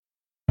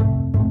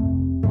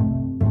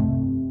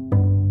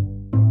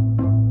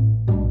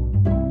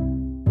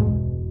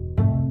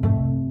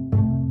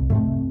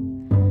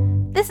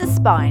is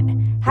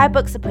Spine, How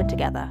Books Are Put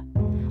Together.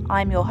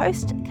 I'm your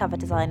host, cover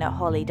designer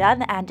Holly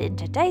Dunn, and in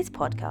today's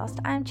podcast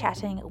I'm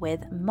chatting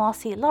with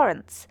Marcy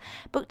Lawrence,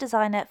 book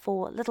designer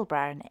for Little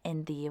Brown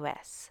in the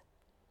US.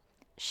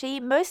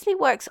 She mostly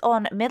works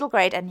on middle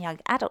grade and young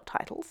adult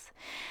titles,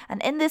 and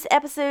in this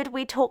episode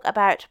we talk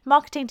about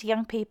marketing to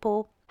young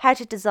people, how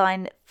to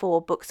design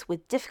for books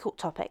with difficult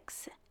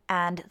topics,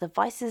 and the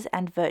vices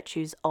and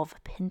virtues of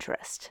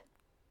Pinterest.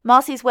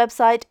 Marcy's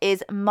website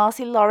is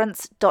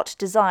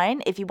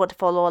marcylawrence.design if you want to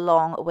follow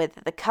along with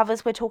the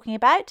covers we're talking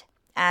about,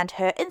 and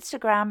her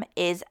Instagram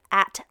is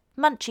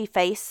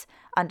 @munchieface_.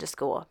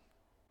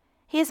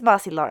 Here's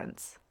Marcy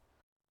Lawrence.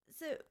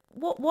 So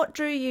what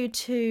drew you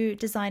to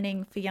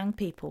designing for young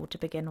people to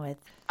begin with?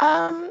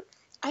 To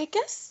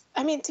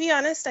be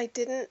honest, I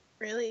didn't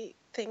really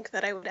think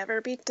that I would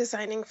ever be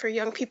designing for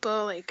young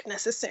people,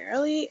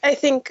 necessarily. I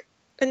think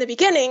in the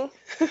beginning,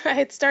 I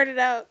had started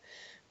out,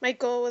 my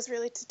goal was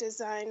really to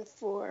design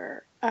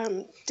for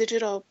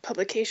digital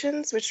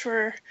publications,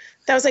 that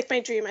was my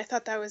dream. I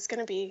thought that was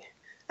going to be,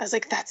 I was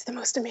like, that's the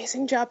most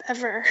amazing job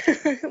ever.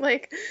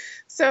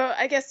 So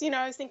I guess,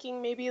 I was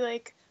thinking maybe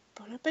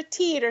Bon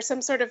Appetit or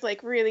some sort of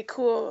really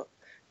cool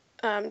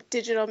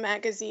digital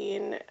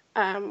magazine,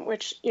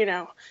 which,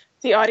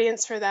 the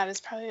audience for that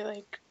is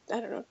probably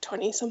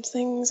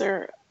 20-somethings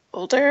or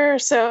older.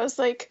 So I was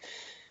like,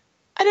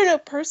 I don't know,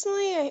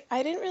 personally,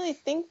 I didn't really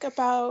think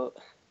about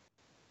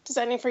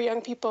designing for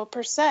young people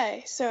per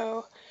se.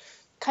 So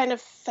kind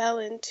of fell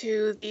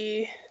into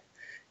the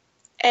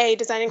A,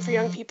 designing for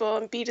young people,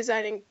 and B,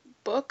 designing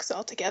books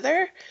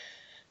altogether.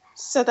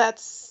 So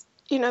that's,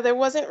 there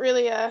wasn't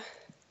really a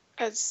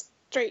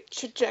straight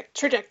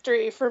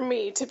trajectory for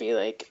me to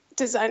be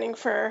designing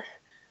for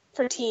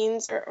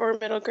teens or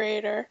middle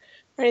grade or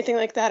anything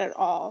like that at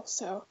all.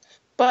 So,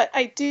 but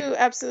I do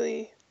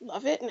absolutely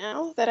love it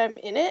now that I'm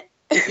in it.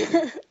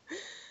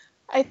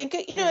 I think,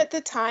 at the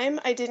time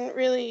I didn't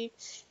really,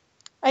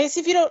 I guess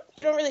if you don't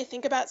really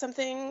think about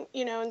something,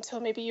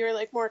 until maybe you're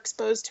more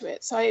exposed to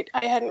it. So I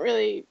hadn't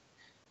really,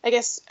 I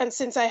guess, and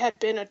since I had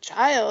been a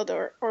child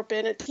or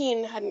been a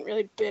teen, hadn't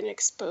really been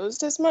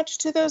exposed as much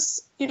to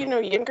those,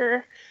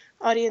 younger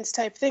audience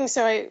type things.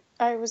 So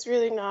I was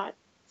really not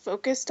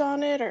focused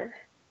on it or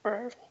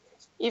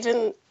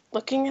even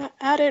looking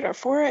at it or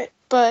for it.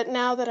 But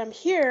now that I'm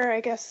here,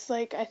 I guess,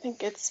 I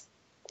think it's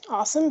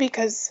awesome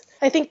because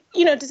I think,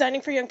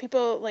 designing for young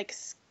people,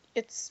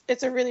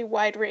 it's a really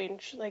wide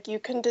range. You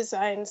can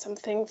design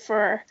something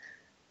for,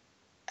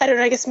 I don't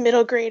know, I guess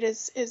middle grade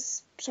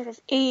is sort of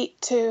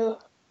 8 to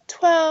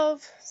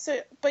 12. So,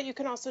 but you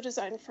can also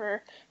design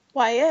for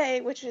YA,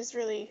 which is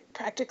really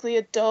practically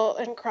adult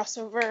and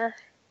crossover.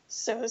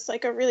 So it's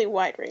a really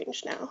wide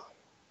range now,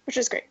 which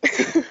is great.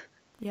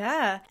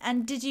 Yeah.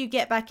 And did you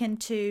get back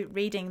into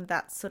reading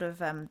that sort of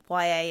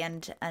YA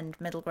and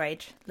middle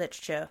grade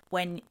literature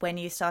when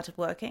you started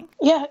working?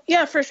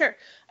 Yeah, for sure.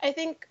 I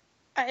think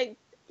I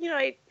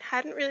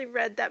hadn't really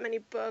read that many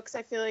books,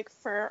 I feel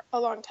for a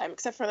long time,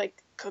 except for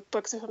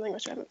cookbooks or something,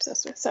 which I'm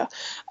obsessed with. So,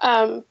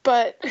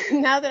 but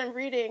now that I'm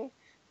reading,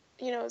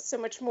 so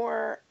much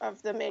more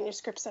of the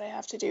manuscripts that I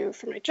have to do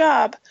for my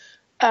job,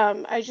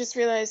 I just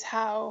realize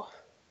how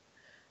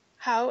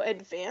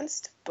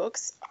advanced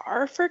books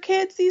are for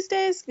kids these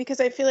days,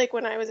 because I feel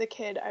when I was a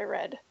kid, I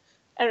read,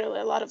 I don't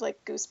know, a lot of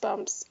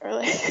Goosebumps or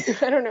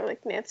I don't know,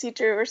 Nancy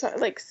Drew or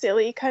something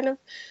silly kind of.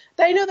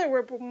 I know there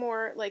were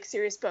more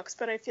serious books,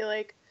 but I feel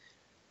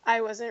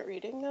I wasn't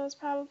reading those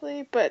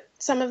probably. But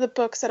some of the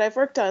books that I've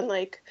worked on,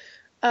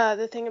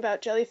 the thing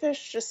about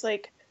jellyfish, just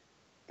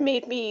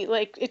made me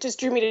it just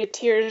drew me to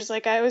tears.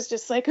 I was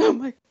just oh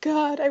my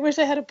God, I wish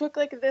I had a book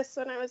like this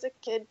when I was a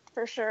kid,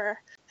 for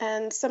sure.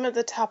 And some of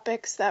the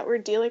topics that we're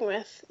dealing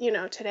with,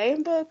 today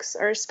in books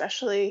are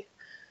especially,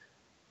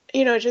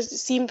 just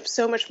seem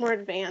so much more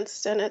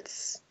advanced, and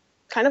it's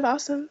kind of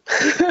awesome.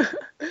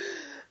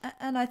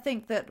 And I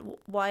think that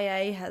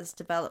YA has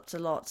developed a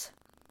lot,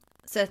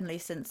 certainly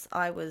since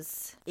I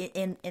was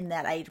in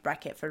that age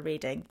bracket for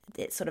reading.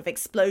 It sort of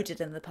exploded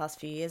in the past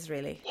few years,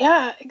 really.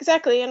 Yeah,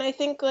 exactly. And I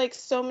think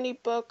so many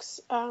books,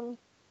 I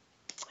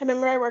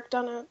remember I worked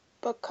on a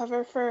book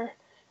cover for,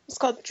 it's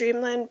called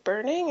Dreamland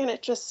Burning, and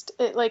it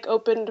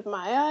opened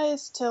my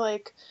eyes to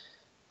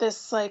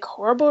this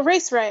horrible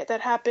race riot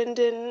that happened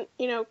in,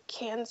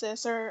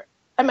 Kansas, or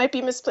I might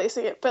be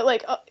misplacing it,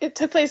 but it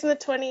took place in the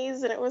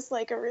 1920s, and it was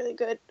a really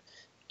good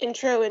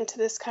intro into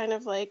this kind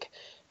of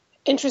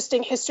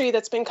interesting history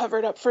that's been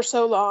covered up for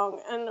so long.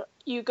 And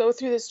you go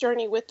through this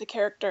journey with the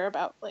character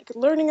about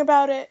learning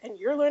about it, and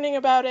you're learning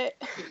about it.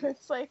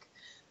 It's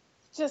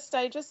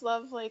I just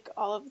love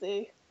all of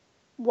the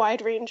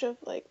wide range of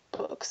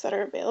books that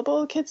are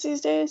available to kids these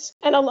days,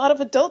 and a lot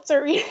of adults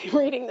are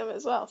reading them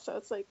as well, so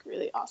it's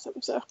really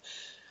awesome.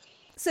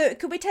 So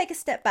could we take a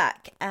step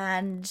back,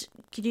 and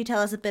could you tell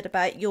us a bit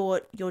about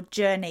your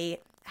journey,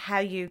 how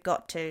you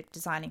got to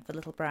designing for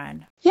Little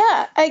Brown?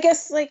 Yeah, I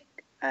guess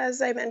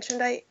as I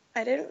mentioned, I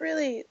didn't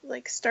really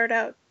start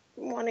out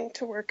wanting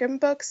to work in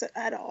books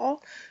at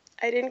all.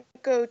 I didn't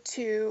go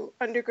to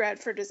undergrad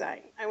for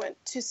design. I went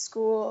to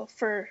school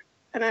for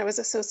and I was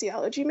a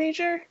sociology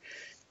major.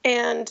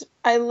 And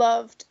I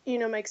loved,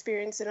 my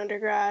experience in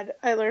undergrad.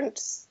 I learned,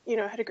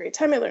 I had a great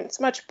time. I learned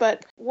so much.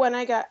 But when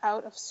I got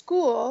out of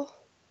school,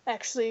 I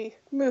actually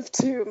moved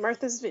to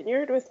Martha's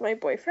Vineyard with my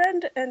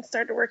boyfriend and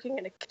started working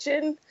in a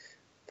kitchen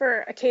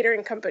for a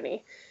catering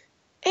company.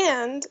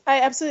 And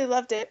I absolutely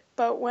loved it.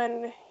 But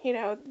when,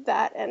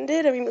 that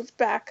ended and we moved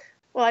back,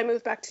 I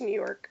moved back to New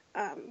York.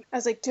 I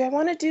was like, do I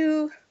want to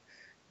do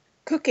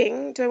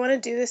cooking? Do I want to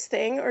do this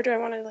thing? Or do I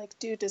want to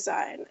do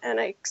design? And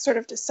I sort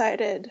of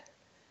decided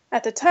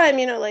at the time,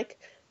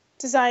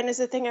 design is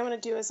the thing I want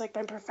to do as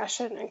my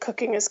profession, and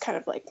cooking is kind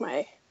of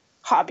my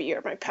hobby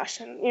or my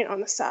passion,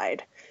 on the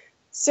side.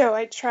 So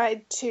I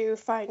tried to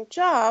find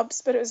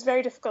jobs, but it was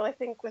very difficult, I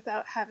think,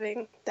 without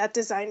having that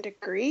design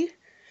degree.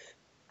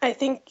 I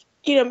think,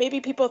 maybe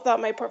people thought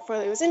my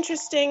portfolio was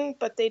interesting,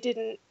 but they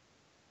didn't,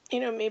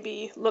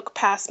 maybe look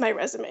past my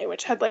resume,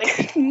 which had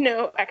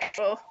no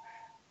actual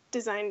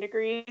design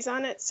degrees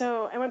on it.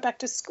 So I went back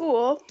to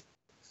school,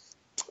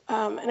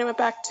 and I went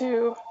back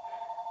to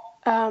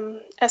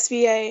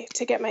SVA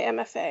to get my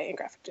MFA in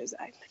graphic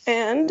design.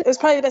 And it was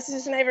probably the best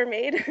decision I ever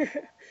made.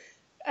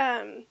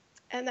 And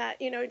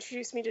that,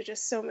 introduced me to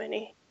just so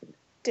many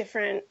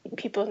different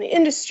people in the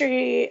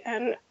industry.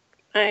 And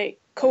my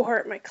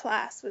cohort, my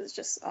class was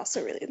just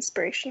also really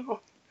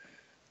inspirational.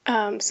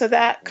 So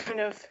that kind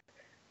of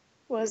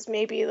was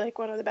maybe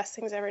one of the best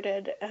things I ever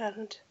did.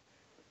 And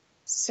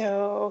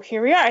so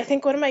here we are. I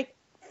think one of my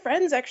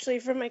friends actually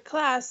from my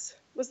class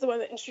was the one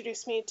that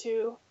introduced me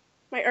to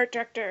my art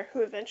director,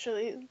 who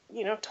eventually,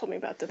 told me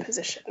about the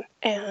position.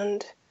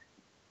 And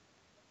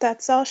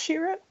that's all she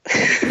wrote.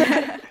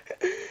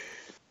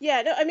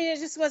 Yeah, no, I mean, it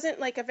just wasn't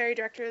a very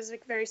director. It was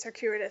very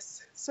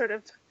circuitous sort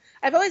of.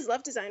 I've always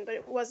loved design, but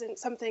it wasn't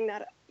something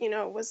that,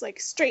 was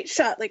straight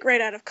shot,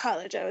 right out of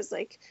college. I was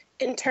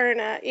intern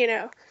at,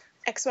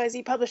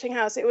 XYZ publishing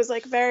house. It was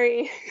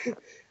very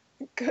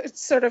good,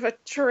 sort of a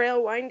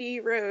trail, windy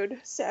road.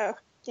 So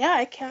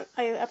yeah,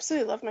 I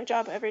absolutely love my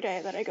job every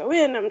day that I go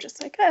in. I'm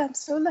just I'm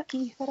so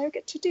lucky that I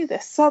get to do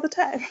this all the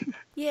time.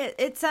 Yeah,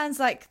 it sounds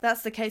like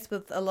that's the case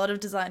with a lot of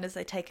designers.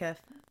 They take a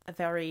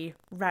very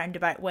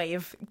roundabout way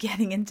of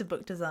getting into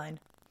book design,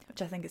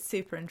 which I think is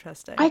super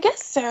interesting. I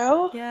guess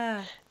so.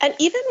 Yeah. And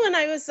even when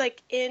I was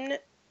in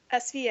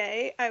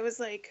SVA, I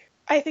was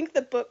I think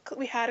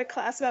we had a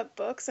class about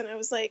books, and I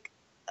was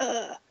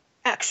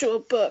actual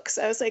books.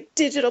 I was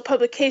digital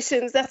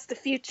publications, that's the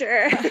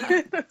future.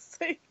 I was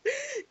I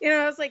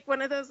was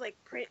one of those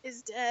print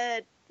is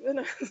dead. And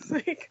I was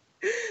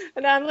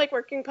and now I'm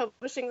working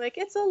publishing,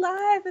 it's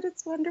alive and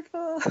it's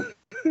wonderful.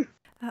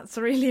 That's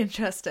really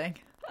interesting.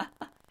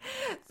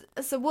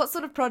 So what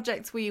sort of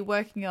projects were you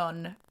working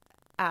on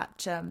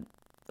at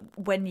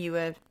when you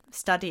were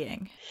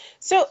studying?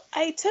 So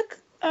I took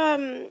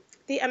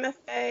the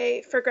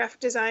MFA for graphic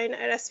design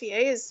at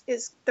SVA.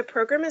 Is the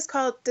program is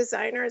called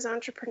Designer as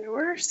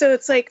Entrepreneur. So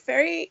it's a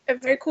very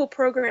cool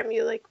program.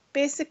 You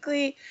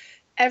basically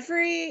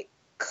every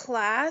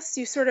class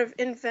you sort of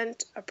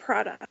invent a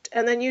product,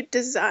 and then you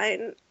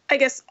design, I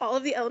guess, all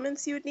of the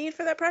elements you would need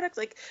for that product,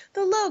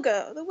 the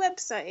logo, the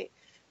website.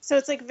 So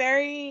it's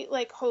very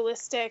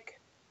holistic.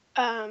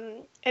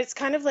 It's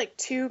kind of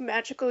 2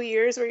 magical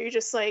years where you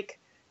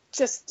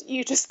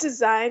just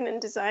design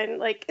and design.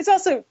 It's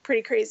also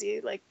pretty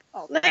crazy,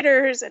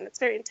 all-nighters, and it's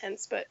very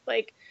intense, but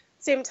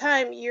same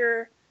time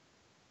you're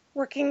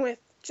working with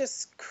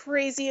just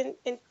crazy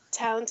and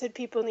talented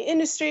people in the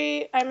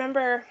industry. I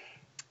remember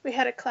we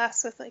had a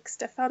class with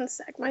Stefan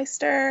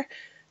Sagmeister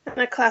and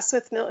a class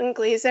with Milton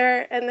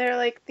Glaser, and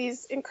they're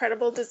these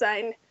incredible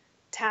design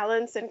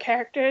talents and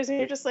characters, and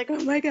you're just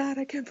oh my god,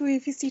 I can't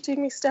believe he's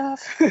teaching me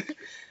stuff.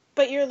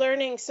 But you're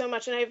learning so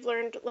much, and I've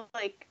learned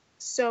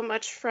so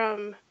much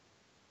from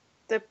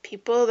the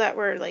people that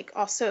were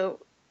also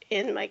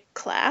in my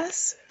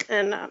class,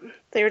 and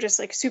they were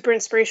just super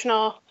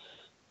inspirational.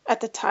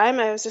 At the time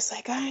I was just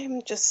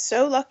I'm just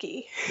so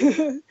lucky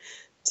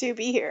to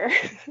be here.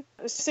 It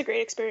was just a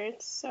great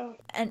experience. So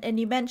and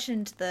you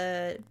mentioned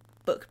the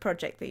book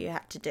project that you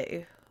had to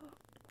do.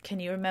 Can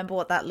you remember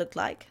what that looked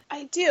like?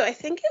 I do. I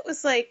think it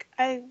was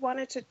I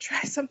wanted to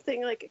try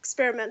something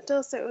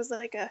experimental, so it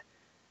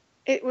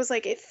was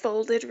it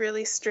folded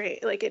really straight,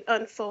 it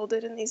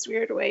unfolded in these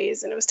weird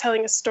ways, and it was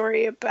telling a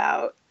story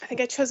about, I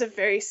think I chose a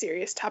very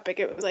serious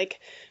topic. It was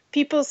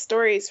people's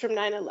stories from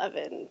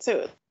 9/11.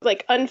 So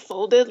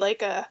unfolded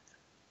like a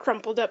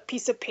crumpled up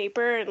piece of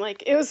paper, and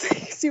it was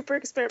super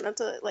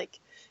experimental.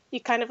 You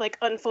kind of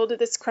unfolded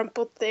this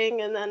crumpled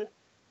thing, and then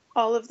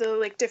all of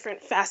the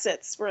different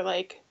facets were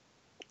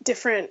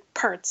different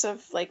parts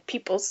of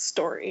people's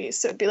stories.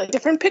 So it'd be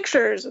different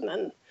pictures, and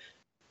then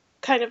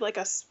kind of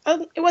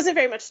it wasn't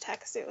very much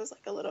text. It was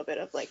a little bit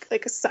of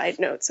a side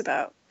notes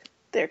about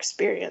their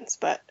experience.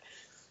 But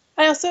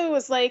I also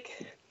was there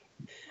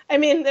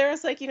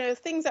was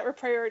things that were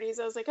priorities.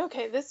 I was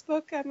okay, this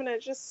book, I'm going to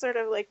just sort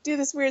of do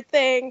this weird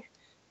thing.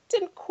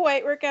 Didn't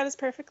quite work out as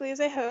perfectly as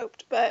I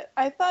hoped, but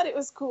I thought it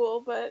was cool.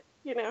 But,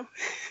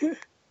 I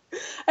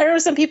remember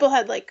some people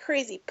had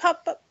crazy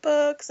pop-up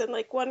books, and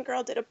one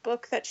girl did a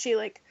book that she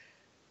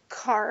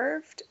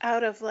carved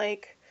out of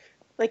like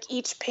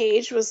each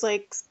page was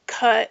like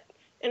cut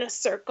in a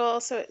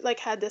circle, so it like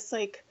had this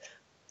like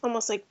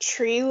almost like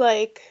tree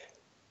like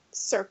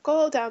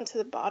circle down to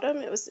the bottom.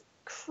 It was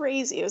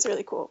crazy. It was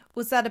really cool.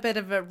 Was that a bit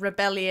of a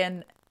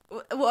rebellion?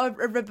 A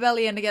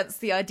rebellion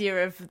against the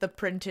idea of the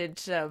printed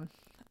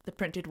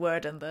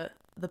word and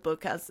the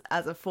book as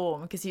a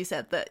form? Because you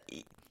said that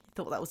you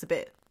thought that was a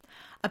bit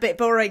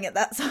boring at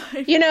that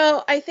time. You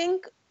know, I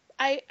think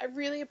I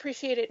really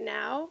appreciate it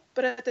now,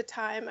 but at the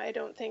time I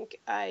don't think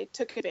I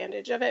took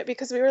advantage of it,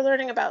 because we were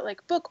learning about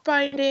like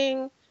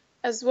bookbinding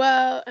as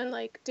well, and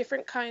like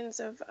different kinds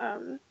of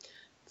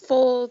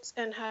folds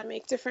and how to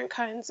make different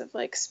kinds of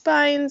like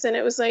spines. And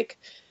it was like,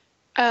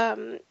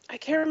 I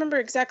can't remember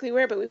exactly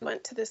where, but we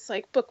went to this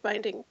like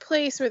bookbinding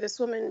place where this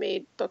woman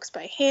made books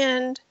by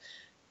hand.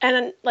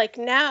 And like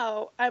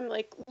now I'm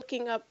like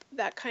looking up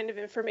that kind of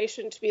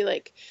information to be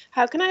like,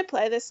 how can I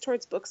apply this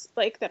towards books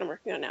like that I'm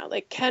working on now?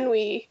 Like, can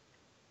we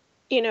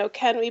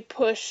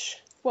push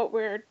what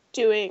we're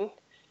doing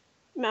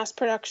mass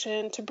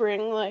production to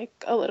bring like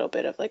a little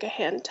bit of like a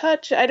hand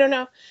touch? I don't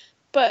know,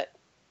 but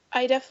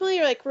I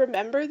definitely like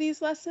remember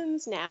these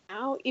lessons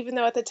now, even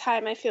though at the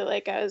time I feel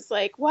like I was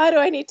like, why do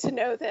I need to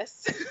know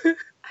this?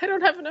 I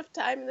don't have enough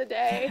time in the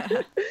day.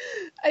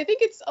 I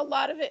think a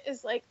lot of it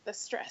is like the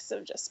stress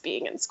of just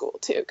being in school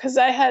too. Because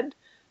I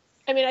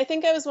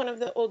think I was one of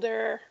the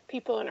older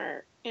people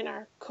in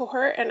our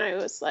cohort, and I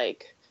was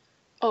like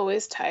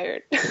always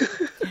tired.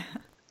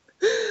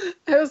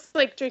 I was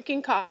like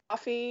drinking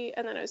coffee,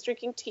 and then I was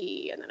drinking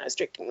tea, and then I was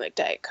drinking like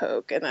Diet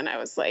Coke, and then I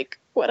was like,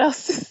 what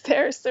else is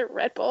there? Is there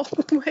Red Bull?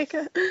 Like,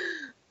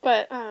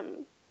 but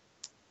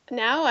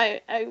now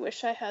I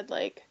wish I had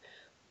like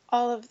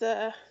all of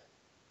the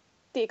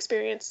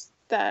experience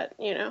that,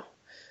 you know,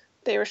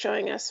 they were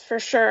showing us, for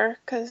sure,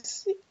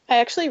 because I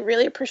actually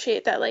really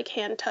appreciate that like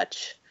hand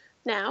touch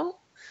now,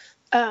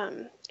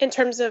 in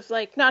terms of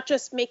like not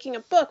just making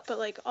a book, but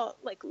like all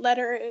like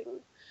lettering,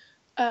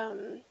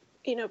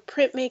 you know,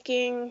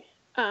 printmaking,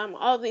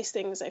 all of these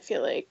things I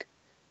feel like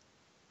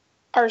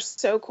are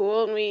so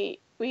cool, and we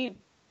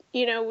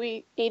you know,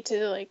 we need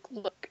to like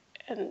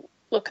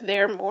look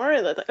there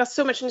more. Like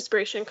so much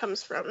inspiration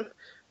comes from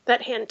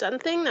that hand done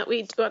thing that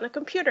we do on the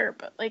computer,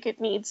 but like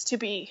it needs to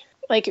be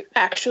like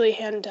actually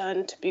hand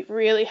done to be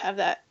really have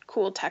that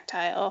cool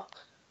tactile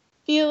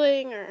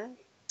feeling, or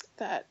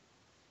that,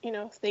 you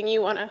know, thing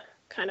you want to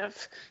kind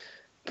of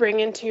bring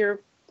into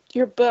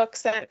your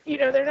books that, you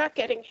know, they're not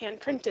getting hand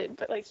printed,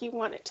 but like you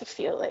want it to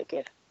feel like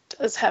it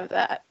does have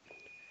that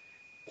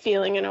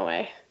feeling in a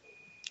way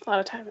a lot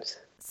of times.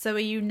 So are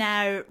you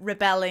now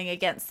rebelling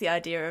against the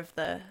idea of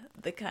the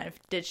kind of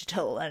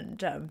digital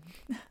and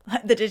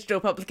like the digital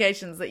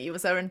publications that you were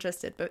so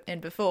interested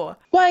in before?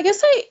 Well, I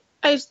guess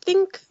I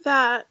think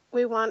that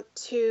we want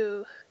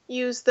to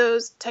use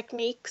those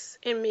techniques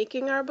in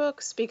making our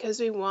books because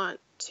we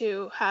want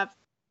to have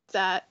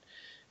that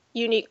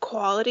unique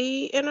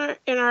quality in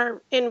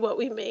what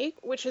we make,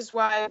 which is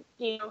why,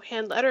 you know,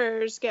 hand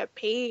letterers get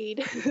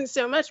paid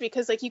so much,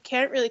 because like you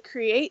can't really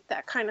create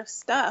that kind of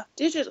stuff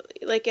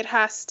digitally. Like it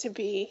has to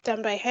be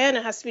done by hand.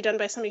 It has to be done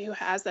by somebody who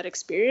has that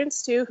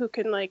experience too, who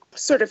can like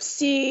sort of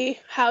see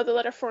how the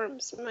letter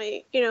forms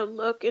might, you know,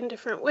 look in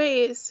different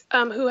ways,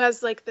 who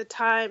has like the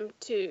time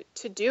to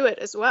do it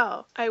as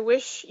well. I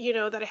wish, you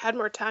know, that I had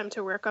more time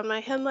to work on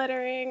my hand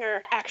lettering,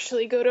 or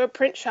actually go to a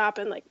print shop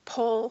and like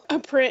pull a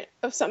print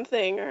of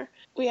something, or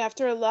we have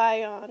to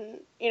rely on,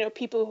 you know,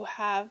 people who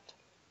have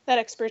that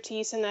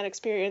expertise and that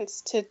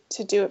experience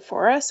to do it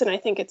for us. And I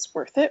think it's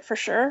worth it for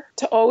sure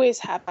to always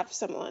have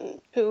someone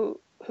who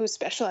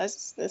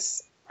specializes in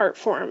this art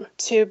form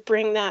to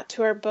bring that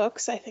to our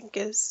books. I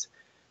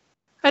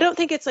don't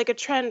think it's like a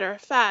trend or a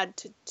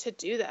fad to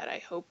do that. I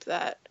hope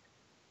that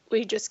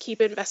we just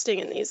keep investing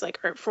in these like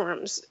art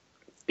forms,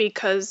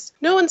 because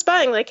no one's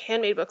buying like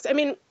handmade books. I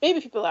mean, maybe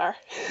people are,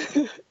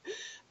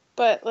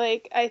 but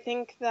like, I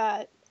think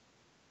that,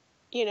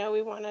 you know,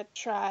 we want to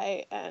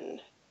try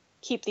and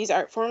keep these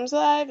art forms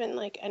alive in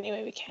like any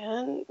way we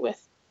can with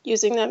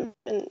using them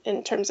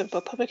in terms of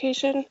book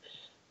publication.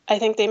 I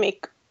think they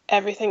make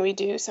everything we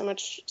do so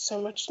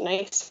much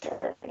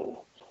nicer and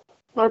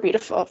more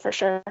beautiful, for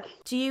sure.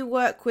 Do you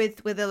work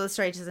with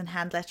illustrators and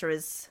hand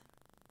letterers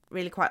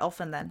really quite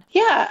often then?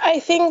 Yeah,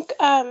 I think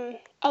a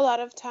lot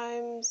of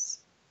times,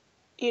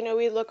 you know,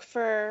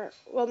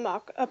 we'll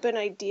mock up an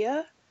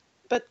idea,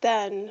 but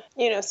then,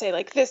 you know, say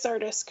like this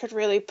artist could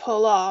really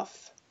pull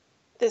off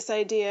this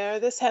idea or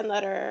this hand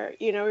letter,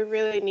 you know, we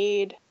really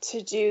need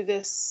to do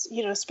this,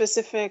 you know,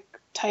 specific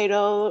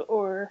title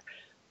or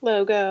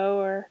logo.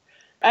 Or,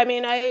 I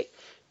mean,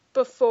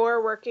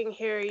 before working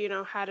here, you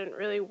know, hadn't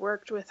really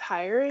worked with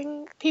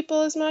hiring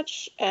people as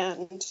much.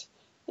 And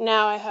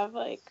now I have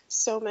like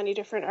so many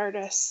different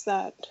artists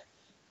that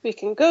we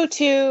can go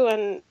to.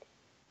 And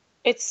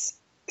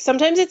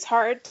sometimes it's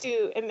hard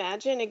to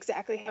imagine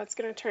exactly how it's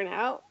going to turn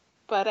out.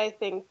 But I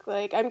think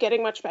like I'm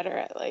getting much better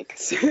at like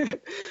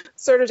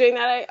sort of doing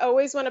that. I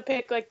always want to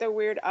pick like the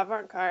weird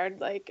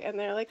avant-garde, like, and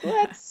they're like,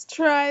 let's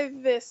try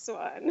this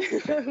one.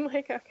 I'm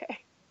like, okay.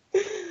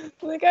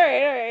 I'm like, all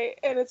right.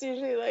 And it's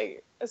usually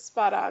like a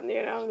spot on,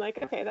 I'm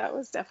like, okay, that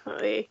was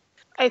definitely,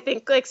 I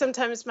think like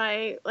sometimes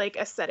my like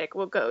aesthetic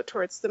will go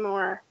towards the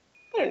more,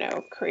 I don't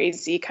know,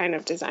 crazy kind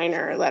of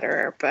designer or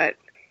letterer, but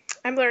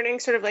I'm learning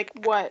sort of like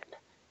what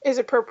is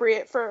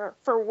appropriate for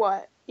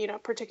what,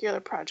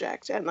 particular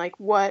project, and like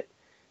what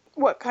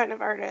kind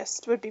of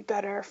artist would be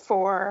better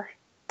for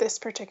this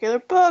particular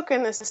book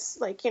and this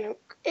like,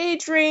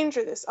 age range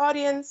or this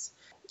audience,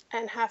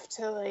 and have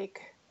to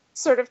like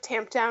sort of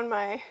tamp down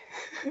my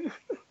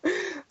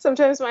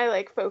sometimes my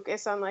like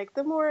focus on like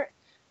the more,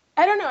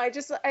 I don't know,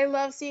 I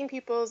love seeing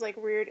people's like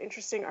weird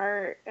interesting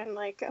art, and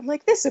like I'm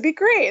like, this would be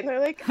great, and they're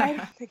like, I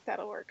don't think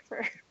that'll work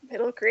for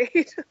middle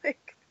grade.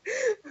 Like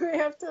we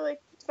have to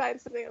like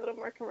find something a little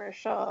more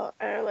commercial,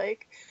 or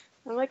like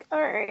I'm like,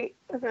 all right,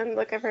 and then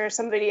look for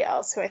somebody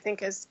else who I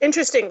think is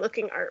interesting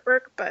looking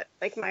artwork, but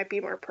like might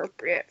be more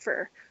appropriate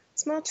for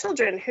small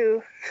children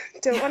who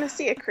don't want to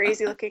see a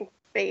crazy looking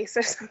face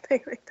or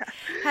something like that.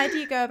 How do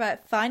you go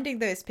about finding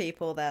those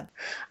people then?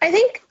 I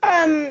think,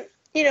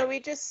 we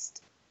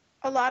just,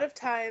 a lot of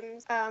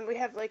times we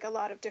have like a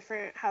lot of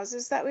different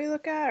houses that we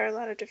look at, or a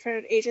lot of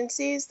different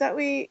agencies that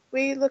we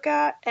look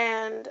at.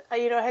 And, I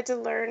had to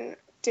learn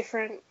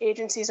different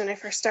agencies when I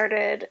first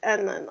started,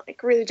 and then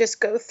like really just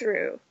go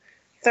through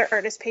their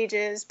artist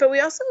pages. But we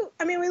also,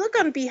 we look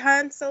on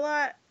Behance a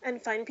lot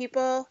and find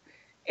people.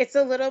 It's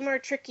a little more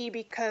tricky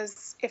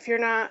because if you're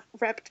not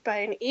repped by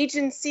an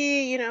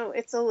agency,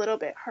 it's a little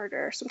bit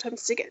harder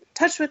sometimes to get in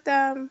touch with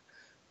them,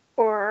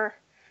 or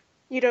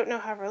you don't know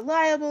how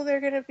reliable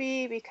they're going to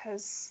be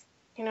because,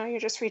 you're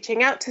just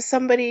reaching out to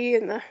somebody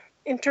in the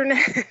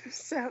internet.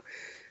 So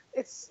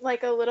it's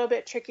like a little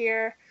bit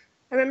trickier.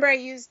 I remember I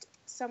used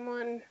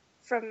someone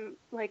from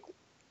like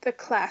the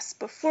class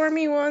before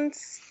me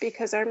once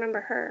because I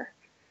remember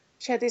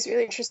she had these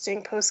really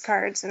interesting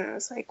postcards, and I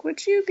was like,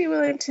 would you be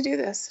willing to do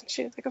this? And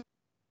she was like, of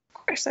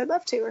course, I'd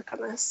love to work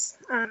on this,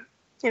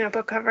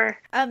 book cover.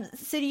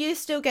 So do you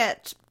still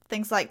get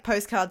things like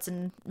postcards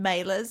and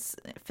mailers,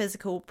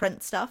 physical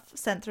print stuff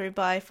sent through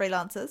by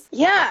freelancers?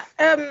 Yeah,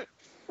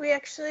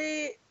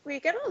 we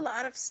get a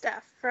lot of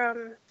stuff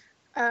from,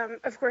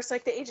 of course,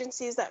 like the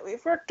agencies that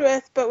we've worked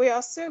with, but we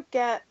also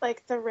get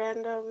like the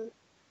random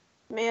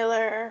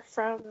mailer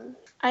from,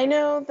 I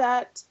know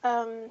that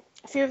a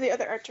few of the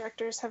other art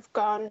directors have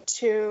gone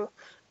to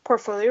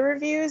portfolio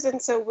reviews, and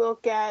so we'll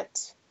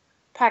get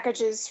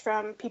packages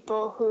from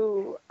people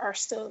who are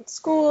still in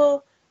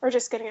school or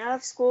just getting out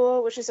of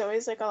school, which is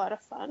always like a lot of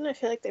fun. I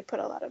feel like they put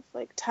a lot of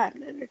like time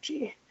and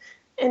energy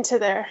into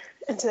their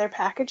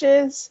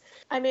packages.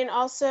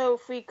 Also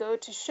if we go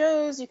to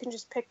shows, you can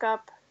just pick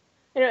up,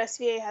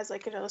 SVA has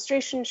like an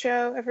illustration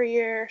show every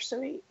year,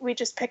 so we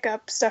just pick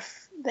up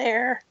stuff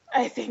there.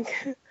 I think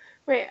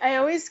I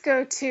always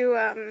go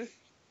to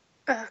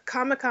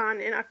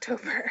Comic-Con in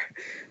October,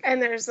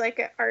 and there's like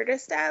an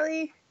artist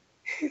alley.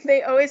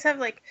 They always have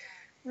like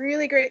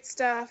really great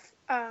stuff.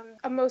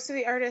 Most of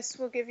the artists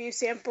will give you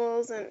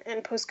samples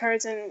and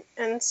postcards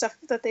and stuff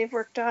that they've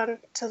worked on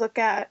to look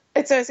at.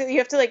 It's always, you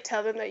have to like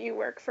tell them that you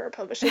work for a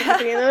publishing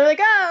company, and they're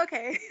like, oh,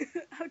 okay,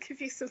 I'll give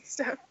you some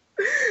stuff.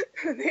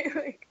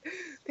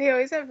 They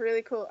always have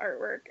really cool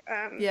artwork.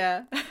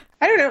 Yeah.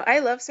 I don't know. I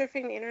love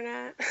surfing the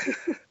internet.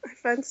 I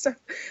find stuff.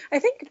 I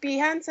think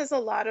Behance has a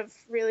lot of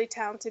really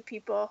talented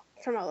people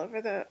from all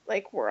over the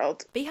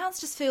world. Behance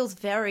just feels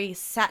very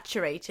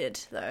saturated,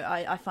 though.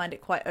 I find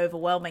it quite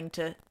overwhelming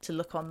to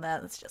look on there.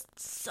 There's just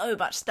so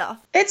much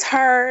stuff. It's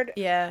hard.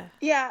 Yeah.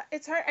 Yeah,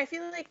 it's hard. I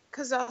feel like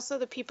because also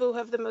the people who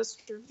have the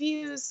most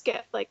reviews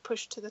get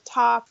pushed to the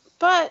top.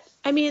 But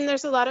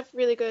there's a lot of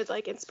really good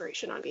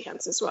inspiration on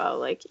Behance as well.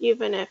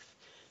 Even if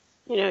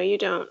you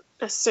don't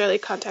necessarily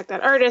contact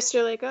that artist,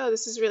 you're like, oh,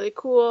 this is really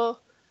cool,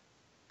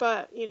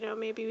 but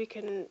maybe we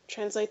can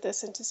translate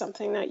this into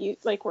something that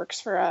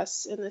works for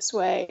us in this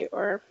way,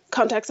 or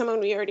contact someone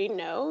we already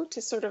know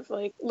to sort of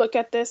look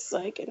at this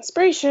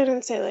inspiration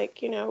and say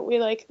we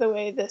like the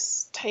way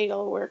this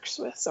title works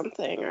with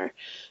something, or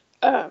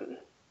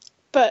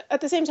but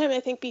at the same time I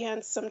think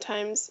Behance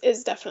sometimes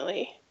is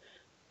definitely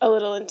a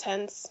little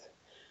intense,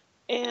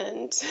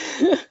 and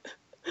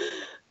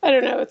I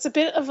don't know, it's a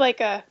bit of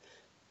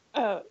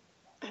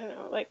I don't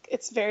know,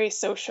 it's very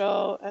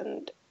social,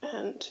 and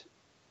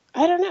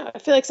I don't know. I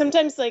feel like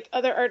sometimes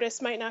other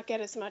artists might not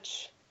get as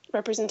much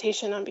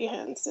representation on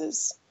Behance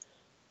as,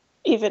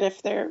 even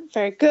if they're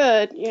very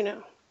good,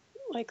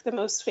 the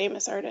most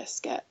famous artists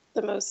get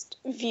the most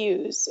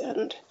views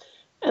and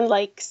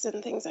likes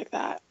and things like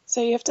that.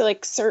 So you have to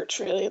search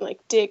really and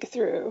dig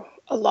through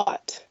a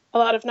lot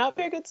of not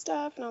very good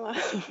stuff and a lot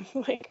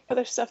of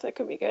other stuff that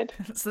could be good.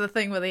 It's the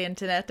thing with the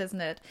internet,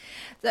 isn't it?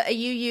 So are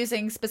you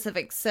using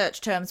specific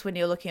search terms when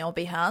you're looking on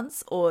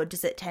Behance, or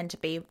does it tend to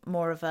be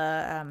more of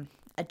a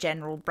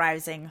general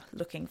browsing,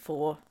 looking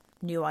for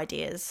new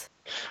ideas?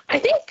 I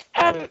think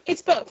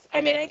it's both.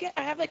 I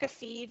have a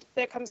feed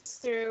that comes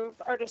through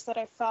artists that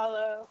I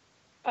follow,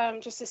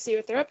 just to see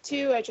what they're up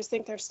to. I just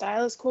think their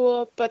style is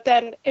cool. But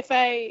then if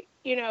I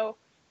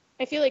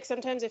I feel like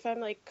sometimes if I'm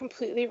like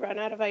completely run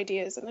out of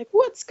ideas, I'm like,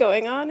 what's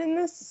going on in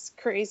this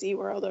crazy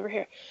world over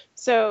here?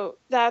 So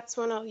that's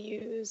when I'll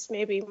use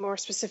maybe more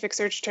specific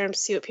search terms,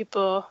 see what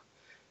people,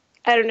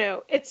 I don't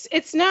know.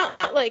 It's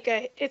not like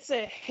it's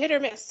a hit or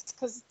miss,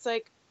 because it's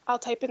like I'll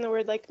type in the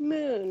word like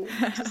moon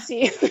to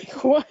see like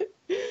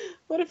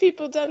what have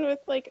people done with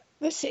like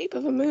the shape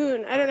of a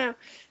moon? I don't know.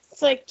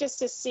 It's like just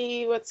to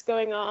see what's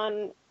going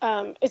on.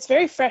 It's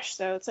very fresh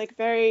though. It's like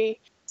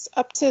it's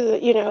up to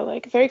the,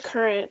 like very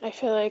current. I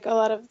feel like a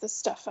lot of the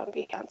stuff on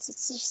Behance,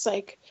 it's just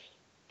like,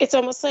 it's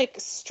almost like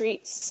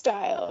street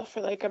style for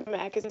like a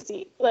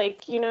magazine.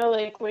 Like,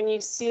 like when you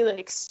see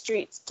like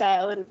street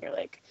style and you're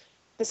like,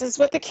 this is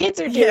what the kids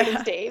are doing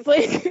these days.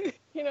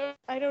 Like,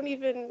 I don't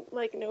even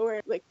like know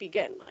where to like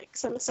begin. Like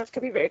some stuff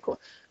could be very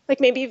cool. Like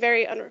maybe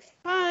very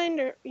unrefined,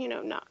 or,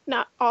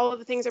 not all of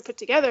the things are put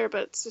together,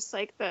 but it's just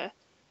like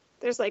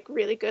there's like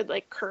really good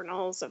like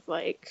kernels of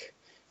like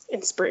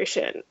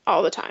inspiration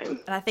all the time.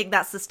 And I think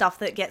that's the stuff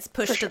that gets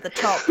pushed to the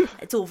top.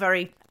 It's all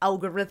very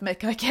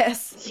algorithmic, I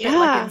guess. Yeah. A bit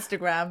like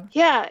Instagram.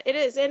 Yeah, it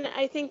is. And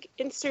I think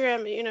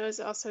Instagram, is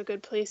also a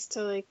good place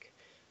to like,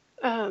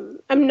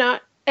 I'm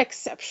not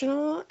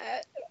exceptional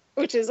at,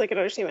 which is like an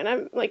understatement.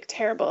 I'm like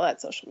terrible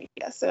at social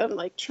media. So I'm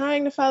like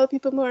trying to follow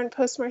people more and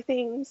post more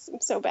things.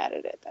 I'm so bad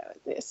at it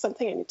though. It's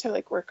something I need to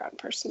like work on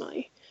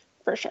personally.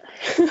 For sure.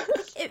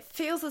 It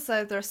feels as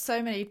though there are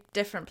so many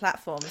different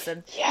platforms,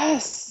 and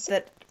yes,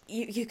 that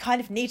you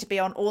kind of need to be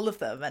on all of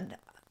them. And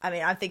I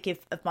mean, I'm thinking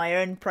of my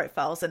own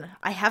profiles, and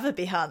I have a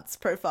Behance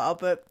profile,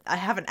 but I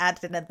haven't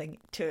added anything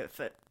to it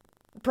for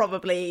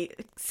probably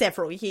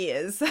several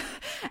years.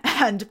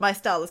 And my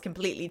style has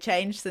completely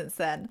changed since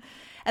then.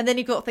 And then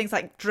you've got things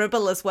like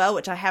Dribbble as well,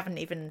 which I haven't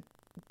even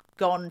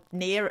gone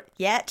near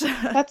yet.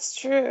 That's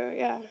true,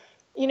 yeah.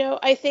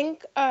 I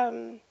think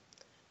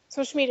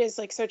social media is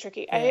like so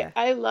tricky. Yeah.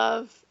 I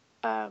love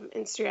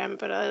Instagram,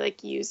 but I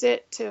like use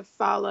it to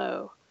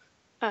follow.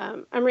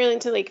 I'm really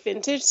into like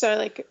vintage, so I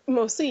like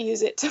mostly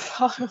use it to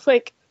follow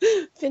like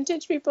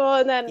vintage people,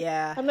 and then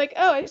I'm like,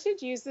 oh, I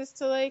should use this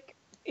to like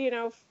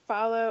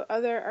follow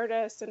other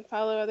artists and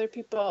follow other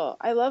people.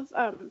 I love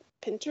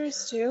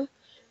Pinterest too.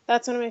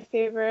 That's one of my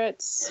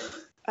favorites,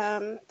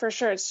 for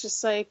sure. It's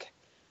just like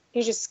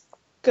you just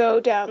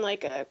go down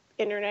like a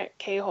internet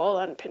K-hole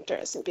on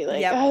Pinterest and be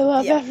like, I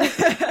love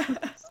everything.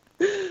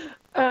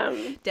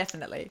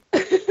 Definitely.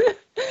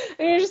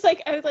 And you're just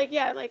like, I was like,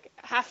 like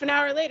half an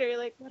hour later, you're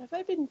like, what have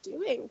I been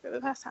doing for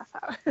the past half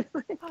hour?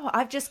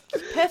 I've just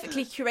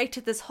perfectly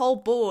curated this whole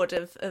board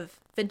of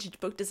vintage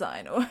book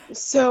design. Or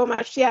so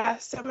much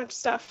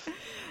stuff.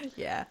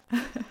 Yeah.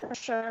 For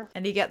sure.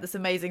 And you get this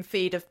amazing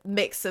feed of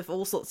mix of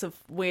all sorts of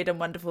weird and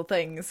wonderful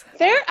things.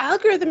 Their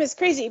algorithm is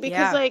crazy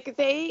because like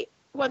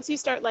once you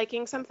start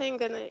liking something,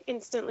 then it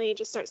instantly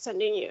just starts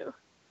sending you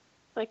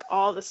like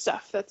all the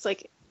stuff that's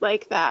like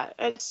that.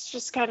 It's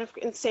just kind of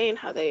insane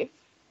how they've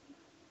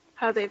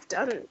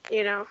done,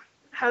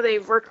 how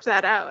they've worked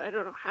that out. I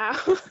don't know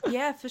how.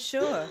 Yeah, for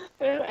sure.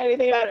 I don't know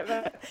anything about it,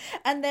 but.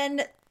 And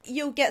then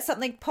you'll get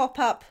something pop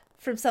up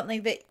from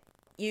something that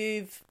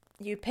you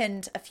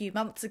pinned a few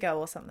months ago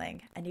or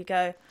something, and you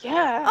go,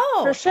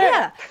 for sure.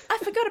 Yeah, I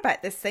forgot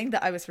about this thing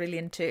that I was really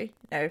into,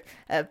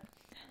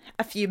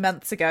 a few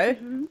months ago.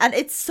 Mm-hmm. And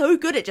it's so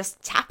good at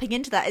just tapping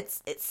into that.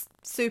 It's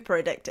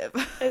super addictive.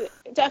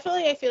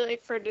 Definitely, I feel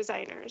like for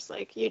designers,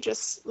 like you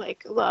just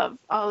like love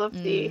all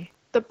of the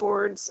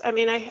boards. I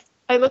mean,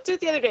 I looked at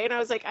it the other day and I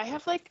was like, I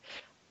have like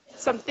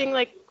something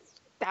like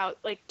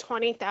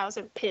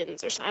 20,000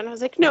 pins or something. And I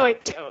was like, no, I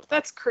don't.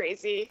 That's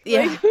crazy.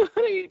 Yeah. Like, what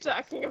are you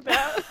talking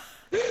about?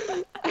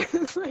 I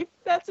was like,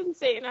 that's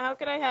insane. How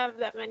could I have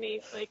that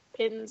many like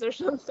pins or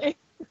something?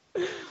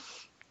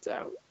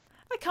 So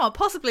I can't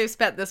possibly have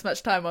spent this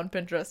much time on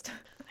Pinterest.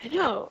 I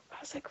know. I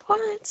was like,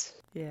 what?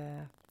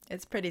 Yeah.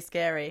 It's pretty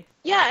scary.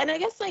 Yeah, and I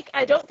guess, like,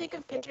 I don't think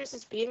of Pinterest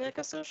as being, like,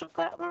 a social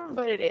platform,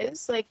 but it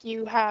is. Like,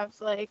 you have,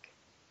 like,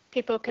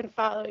 people can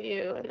follow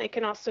you, and they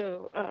can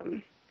also,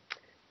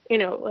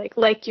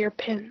 like your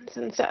pins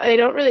and stuff. I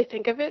don't really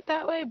think of it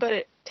that way, but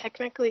it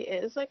technically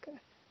is, like, a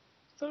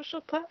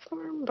social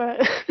platform,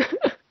 but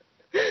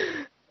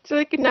it's,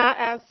 like, not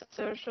as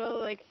social.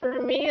 Like,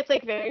 for me, it's,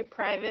 like, very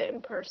private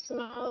and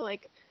personal.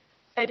 Like,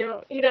 I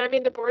don't,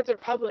 the boards are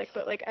public,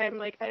 but, like, I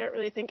don't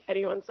really think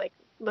anyone's, like,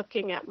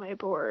 looking at my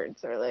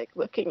boards or like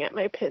looking at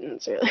my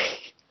pins or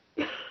like.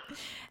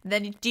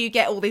 Then do you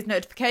get all these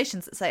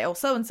notifications that say, oh,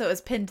 so and so has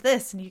pinned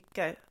this, and you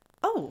go,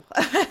 oh.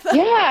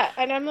 Yeah,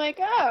 and I'm like,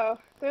 oh,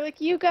 they're like,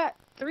 you got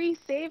 3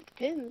 saved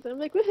pins. I'm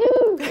like,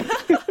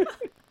 woohoo.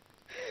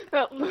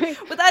 Well,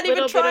 like, without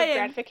even trying. Bit of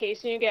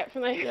gratification you get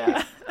from like,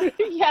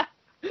 yeah,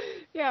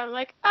 I'm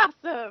like,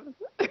 awesome.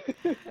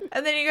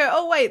 And then you go,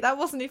 oh wait, that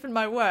wasn't even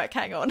my work.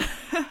 Hang on.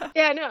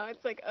 Yeah, no,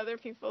 it's like other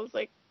people's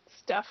like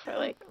stuff. Or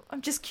like,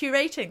 I'm just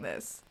curating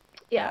this.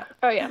 Yeah.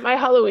 Oh yeah, my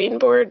Halloween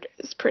board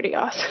is pretty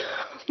awesome.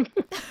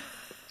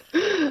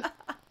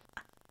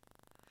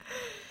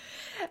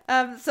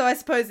 So I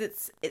suppose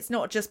it's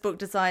not just book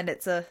design;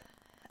 it's a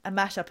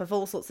mashup of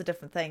all sorts of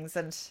different things,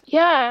 and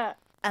yeah,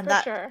 and for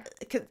that sure.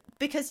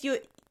 Because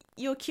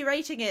you're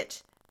curating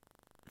it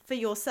for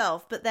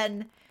yourself, but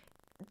then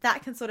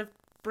that can sort of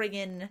bring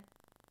in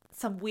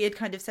some weird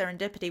kind of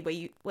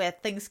serendipity where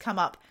things come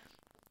up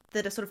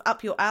that are sort of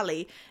up your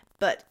alley,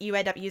 but you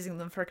end up using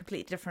them for a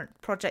completely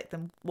different project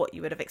than what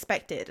you would have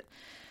expected.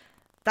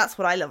 That's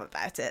what I love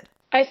about it.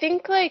 I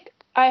think like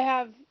I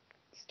have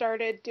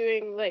started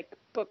doing like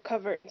book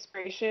cover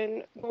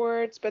inspiration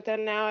boards, but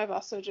then now I've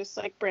also just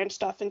like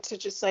branched off into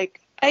just like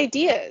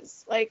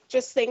ideas, like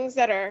just things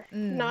that are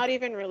not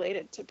even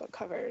related to book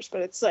covers,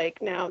 but it's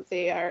like now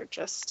they are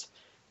just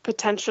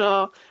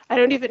potential. I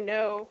don't even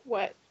know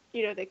what,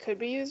 you know, they could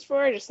be used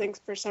for. I just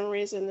think for some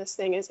reason this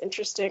thing is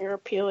interesting or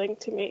appealing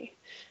to me.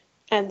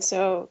 And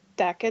so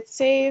that gets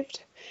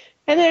saved.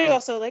 And there's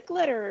also like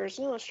letterers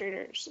and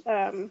illustrators,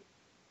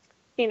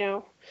 you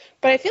know,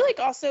 but I feel like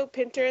also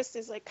Pinterest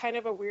is like kind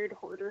of a weird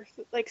hoarder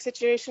like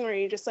situation where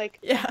you just like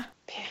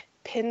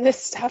pin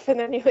this stuff and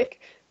then you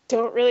like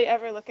don't really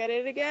ever look at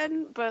it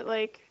again. But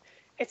like,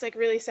 it's like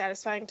really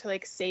satisfying to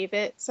like save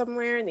it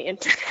somewhere in the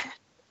internet.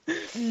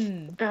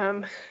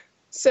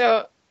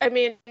 So, I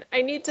mean,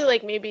 I need to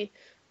like maybe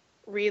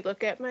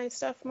re-look at my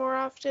stuff more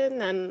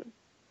often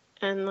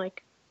and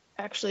like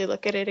actually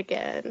look at it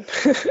again.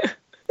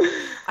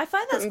 I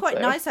find that's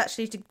quite nice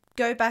actually to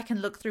go back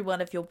and look through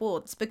one of your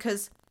boards,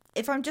 because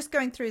if I'm just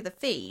going through the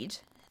feed,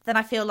 then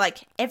I feel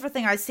like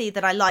everything I see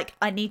that I like,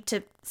 I need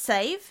to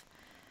save,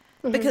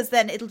 because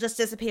then it'll just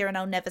disappear and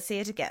I'll never see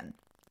it again.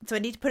 So I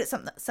need to put it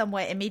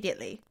somewhere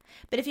immediately.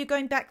 But if you're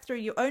going back through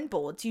your own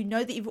boards, you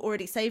know that you've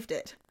already saved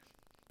it,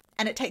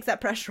 and it takes that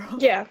pressure off.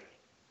 Yeah.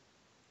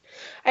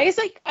 I guess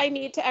like I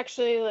need to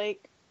actually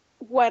like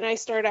when I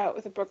start out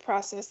with a book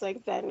process,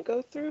 like then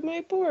go through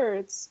my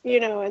boards, you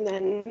know, and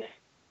then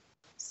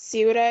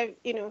see what I,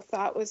 you know,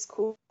 thought was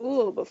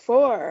cool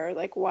before.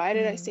 Like, why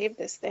did I save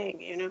this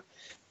thing, you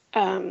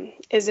know?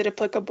 Is it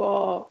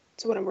applicable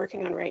to what I'm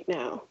working on right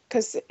now?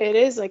 Because it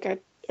is like a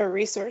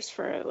resource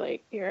for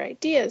like your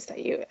ideas that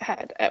you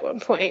had at one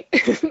point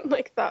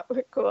like thought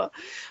were cool.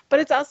 But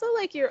it's also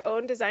like your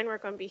own design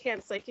work on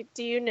Behance. Like,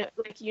 do you know,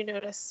 like you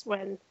notice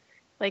when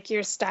like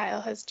your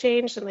style has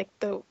changed and like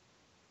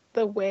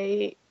the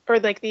way or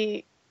like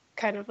the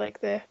kind of like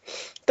the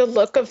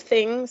look of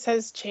things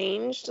has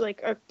changed,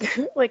 like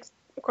like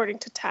according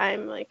to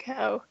time, like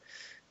how,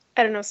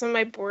 I don't know, some of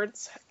my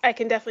boards I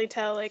can definitely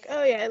tell like,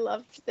 oh yeah, I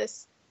loved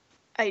this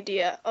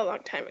idea a long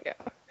time ago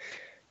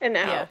and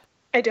now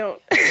I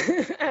don't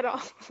at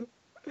all.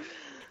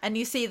 And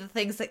you see the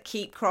things that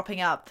keep cropping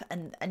up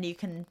and you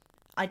can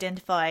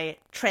identify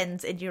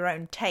trends in your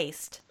own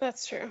taste.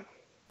 That's true.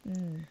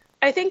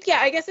 I think, yeah,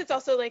 I guess it's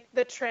also like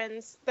the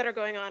trends that are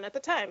going on at the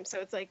time.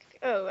 So it's like,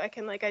 oh, I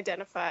can like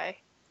identify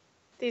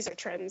these are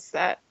trends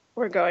that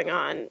were going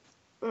on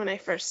when I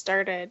first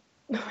started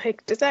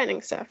like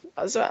designing stuff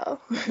as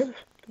well.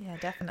 Yeah,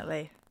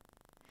 definitely.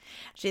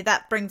 Actually,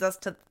 that brings us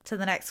to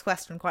the next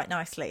question quite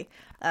nicely,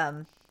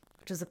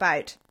 which is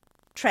about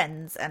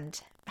trends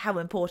and how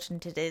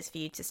important it is for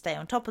you to stay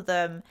on top of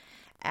them,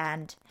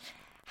 and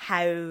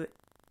how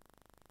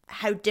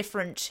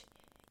different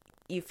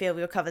you feel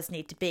your covers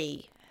need to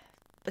be.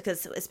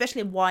 Because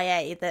especially in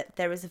YA, that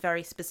there is a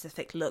very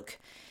specific look,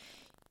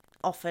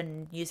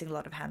 often using a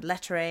lot of hand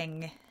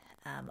lettering,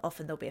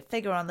 often there'll be a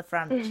figure on the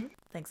front,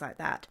 things like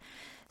that.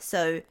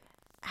 So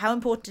how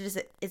important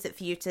is it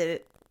for you to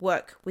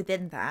work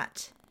within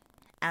that,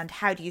 and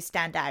how do you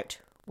stand out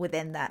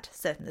within that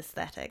certain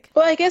aesthetic?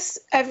 Well, I guess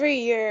every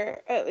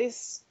year, at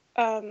least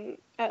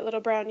at Little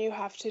Brown, you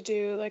have to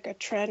do like a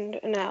trend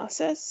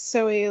analysis.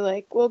 So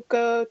we'll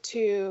go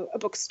to a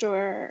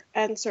bookstore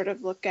and sort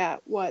of look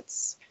at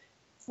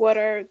what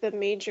are the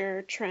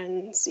major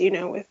trends, you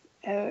know,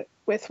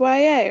 with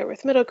YA or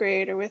with middle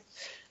grade or with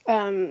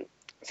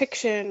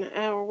fiction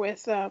or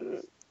with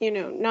you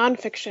know,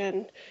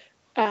 nonfiction,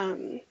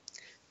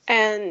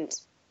 and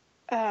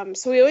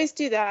so we always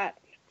do that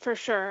for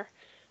sure.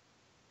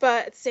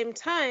 But at the same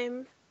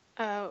time,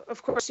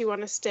 of course, you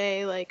want to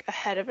stay like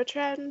ahead of a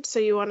trend. So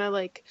you want to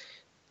like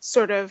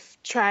sort of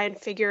try and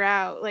figure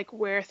out like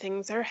where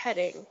things are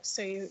heading.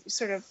 So you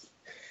sort of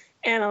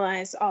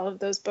analyze all of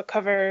those book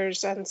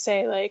covers and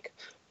say like,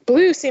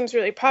 blue seems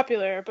really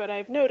popular, but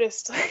I've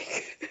noticed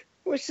like,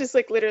 which is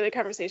like literally a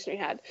conversation we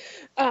had,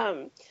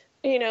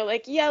 you know,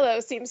 like yellow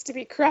seems to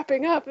be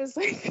cropping up as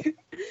like,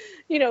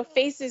 you know,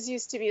 faces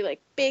used to be like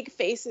big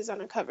faces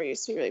on a cover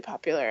used to be really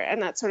popular,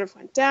 and that sort of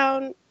went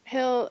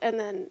downhill, and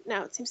then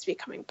now it seems to be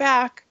coming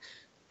back.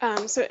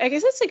 So I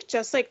guess it's like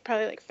just like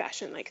probably like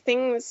fashion, like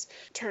things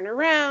turn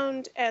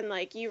around and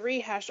like you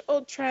rehash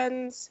old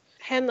trends.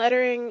 Hand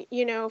lettering,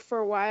 you know, for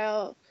a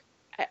while,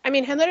 I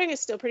mean, hand lettering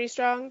is still pretty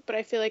strong, but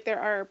I feel like there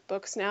are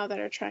books now that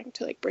are trying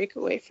to like break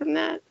away from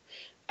that.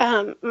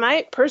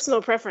 My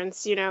personal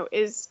preference, you know,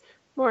 is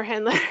more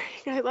hand lettering.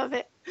 I love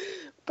it.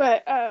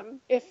 But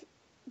if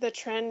the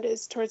trend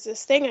is towards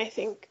this thing, I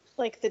think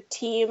like the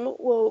team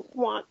will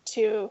want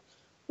to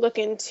look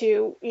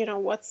into, you know,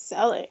 what's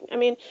selling. I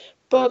mean,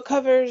 book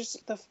covers,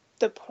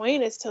 the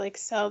point is to like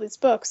sell these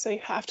books, so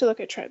you have to look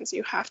at trends,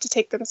 you have to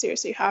take them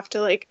seriously, you have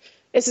to like,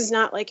 this is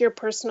not like your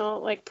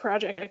personal like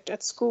project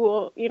at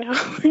school, you know.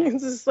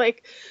 This is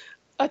like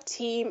a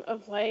team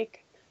of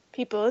like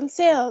people in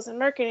sales and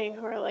marketing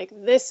who are like,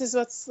 this is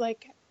what's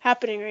like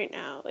happening right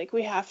now, like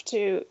we have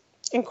to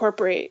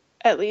incorporate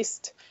at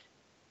least,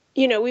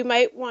 you know, we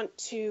might want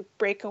to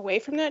break away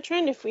from that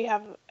trend if we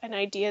have an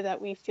idea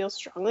that we feel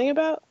strongly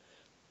about.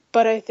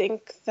 But I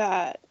think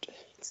that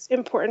it's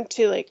important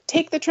to like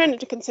take the trend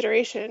into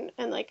consideration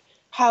and like,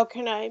 how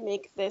can I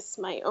make this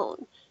my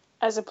own?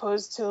 As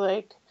opposed to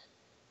like,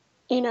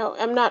 you know,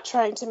 I'm not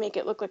trying to make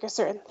it look like a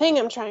certain thing.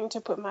 I'm trying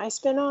to put my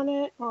spin on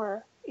it,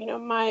 or, you know,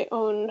 my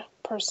own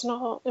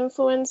personal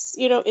influence,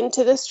 you know,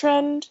 into this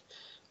trend.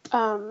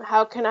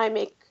 How can I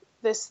make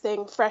this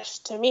thing fresh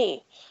to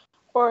me,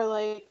 or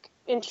like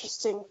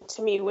interesting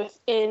to me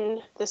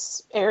within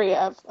this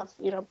area of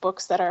you know,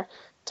 books that are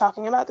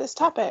talking about this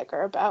topic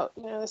or about,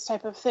 you know, this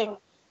type of thing.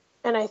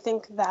 And I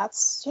think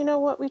that's, you know,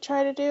 what we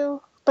try to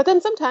do. But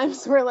then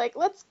sometimes we're like,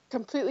 let's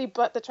completely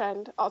butt the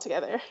trend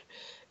altogether.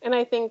 And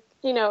I think,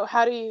 you know,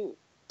 how do you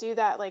do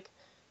that? Like,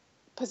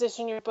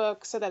 position your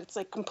book so that it's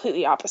like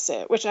completely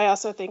opposite, which I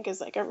also think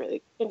is like a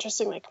really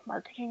interesting like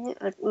marketing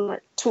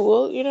or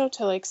tool, you know,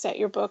 to like set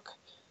your book.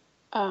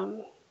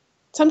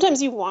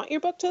 Sometimes you want your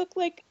book to look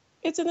like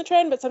it's in the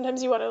trend, but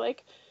sometimes you want to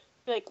like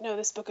be like, no,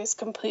 this book is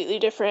completely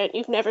different.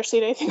 You've never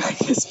seen anything like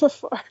this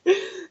before.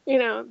 You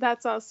know,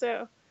 that's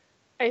also,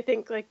 I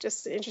think, like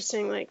just an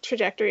interesting like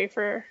trajectory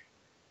for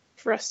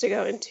us to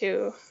go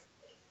into.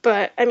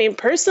 But I mean,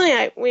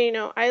 personally, you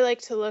know, I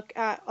like to look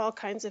at all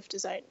kinds of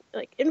design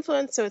like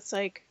influence. So it's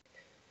like,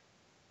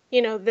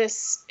 you know,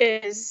 this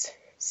is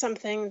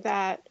something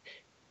that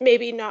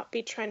maybe not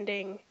be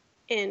trending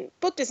in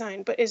book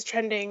design, but is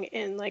trending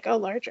in like a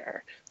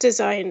larger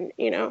design,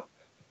 you know,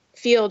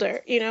 field,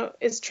 or, you know,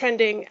 is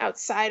trending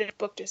outside of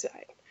book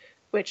design,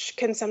 which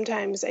can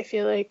sometimes, I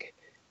feel like,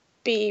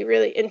 be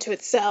really into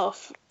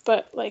itself.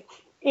 But like,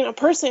 you know,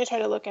 personally, I try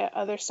to look at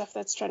other stuff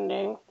that's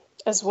trending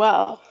as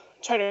well,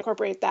 try to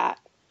incorporate that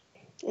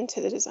into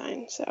the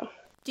design. So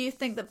do you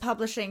think that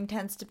publishing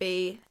tends to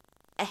be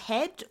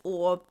ahead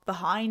or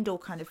behind, or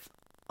kind of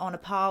on a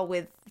par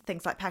with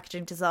things like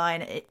packaging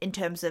design in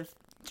terms of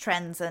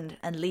trends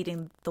and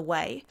leading the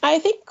way? I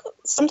think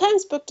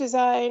sometimes book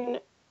design,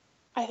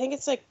 I think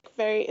it's like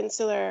very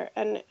insular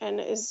and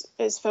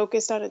is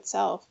focused on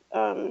itself.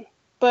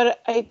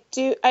 But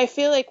I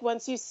feel like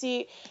once you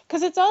see,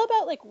 because it's all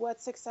about like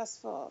what's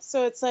successful.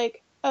 So it's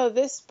like, oh,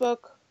 this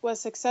book was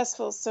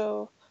successful,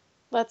 so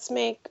let's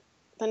make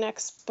the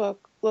next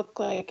book look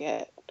like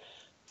it.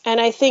 And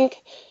I think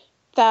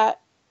that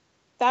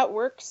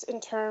works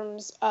in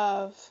terms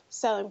of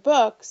selling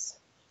books,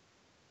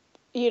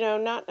 you know,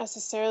 not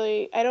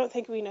necessarily, I don't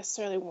think we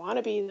necessarily want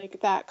to be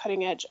like that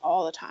cutting edge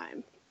all the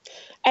time.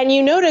 And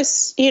you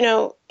notice, you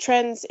know,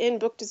 trends in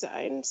book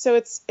design. So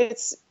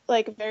it's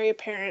like very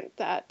apparent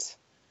that,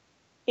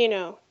 you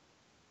know,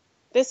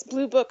 this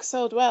blue book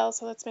sold well,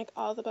 so let's make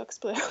all the books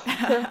blue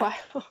for a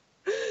while.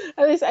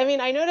 At least, I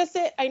mean, I notice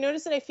it,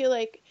 I feel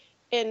like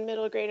in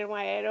middle grade and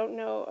YA. I don't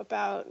know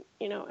about,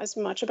 you know, as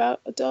much about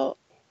adult.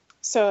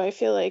 So I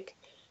feel like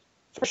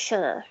for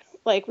sure,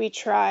 like we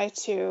try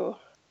to,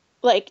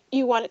 like,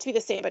 you want it to be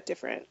the same but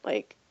different.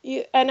 Like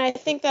you, and I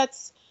think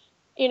that's,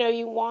 you know,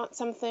 you want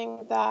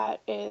something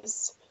that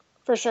is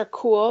for sure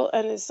cool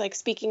and is like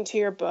speaking to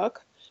your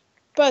book,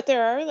 but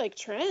there are like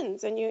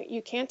trends and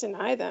you can't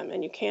deny them,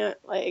 and you can't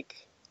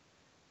like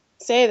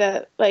say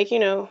that, like, you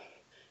know,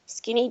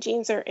 skinny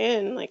jeans are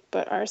in, like,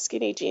 but our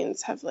skinny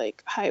jeans have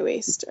like high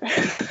waist, or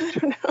I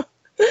don't know.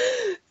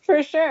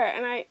 For sure.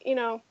 And I, you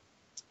know,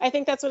 I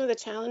think that's one of the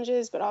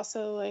challenges, but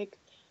also like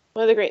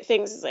one of the great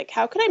things is like,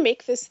 how can I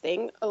make this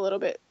thing a little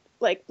bit,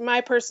 like, my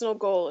personal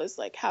goal is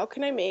like, how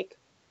can I make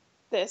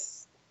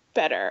this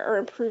better or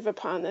improve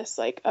upon this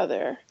like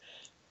other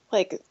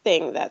like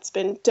thing that's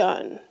been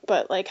done,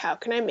 but like, how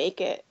can I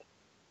make it,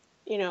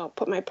 you know,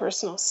 put my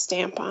personal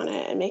stamp on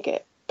it and make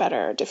it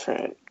better or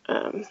different,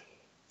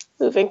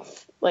 moving,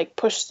 like,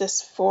 push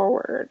this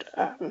forward.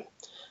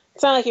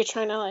 It's not like you're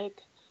trying to like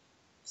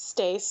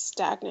stay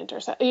stagnant or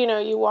something, you know,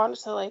 you want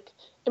to like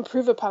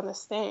improve upon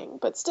this thing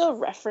but still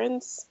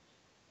reference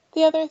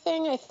the other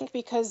thing, I think,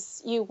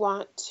 because you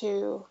want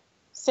to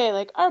say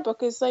like, our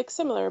book is like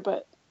similar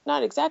but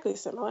not exactly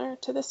similar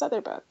to this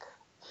other book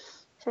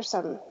for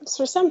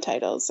some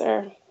titles,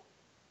 or,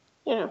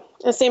 you know,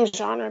 the same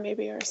genre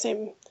maybe, or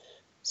same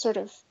sort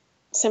of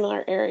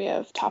similar area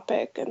of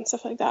topic and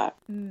stuff like that.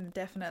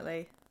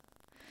 Definitely.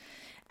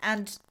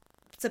 And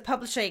so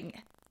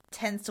publishing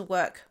tends to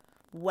work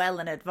well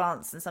in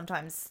advance, and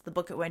sometimes the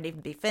book, it won't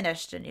even be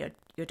finished and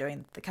you're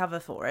doing the cover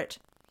for it.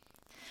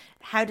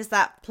 How does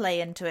that play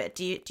into it?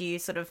 Do you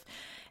sort of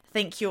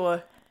think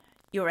you're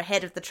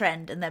ahead of the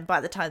trend, and then by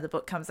the time the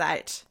book comes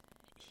out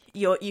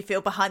you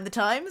feel behind the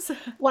times?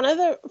 One of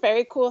the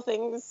very cool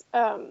things,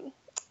 if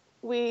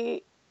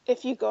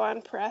you go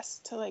on Press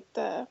to like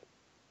the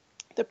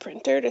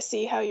printer to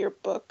see how your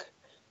book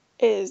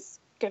is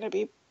going to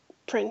be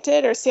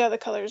printed, or see how the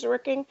colors are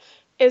working,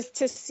 is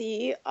to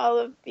see all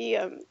of the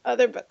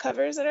other book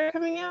covers that are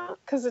coming out,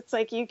 because it's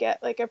like you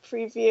get like a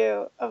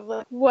preview of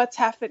like what's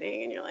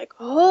happening and you're like,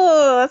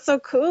 oh, that's so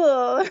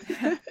cool.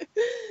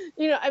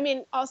 I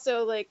mean,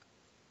 also like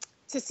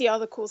to see all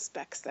the cool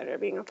specs that are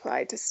being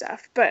applied to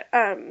stuff. But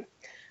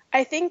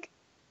I think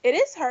it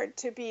is hard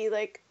to be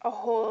like a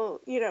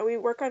whole, we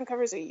work on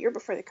covers a year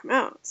before they come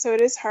out. So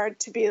it is hard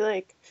to be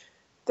like,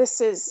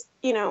 this is,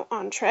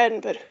 on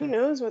trend, but who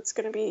knows what's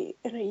going to be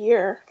in a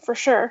year for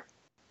sure.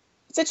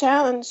 It's a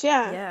challenge.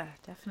 Yeah. Yeah,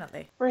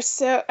 definitely.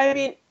 I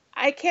mean,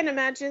 I can't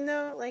imagine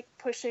though, like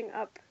pushing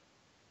up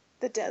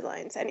the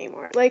deadlines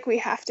anymore. Like we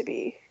have to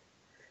be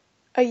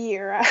a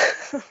year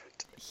out.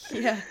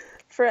 Yeah.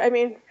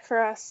 For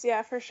us,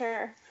 yeah, for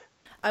sure.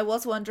 I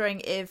was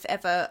wondering if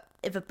a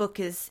book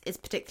is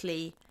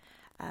particularly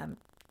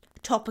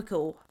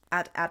topical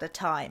at a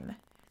time,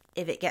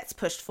 if it gets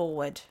pushed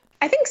forward.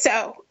 I think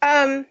so.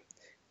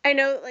 I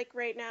know like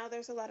right now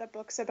there's a lot of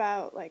books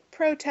about like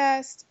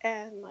protest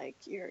and like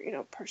your,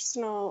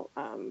 personal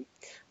and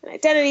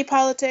identity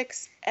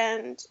politics.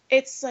 And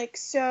it's like,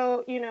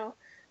 so,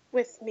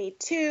 with Me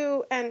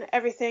Too and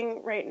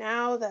everything right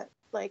now, that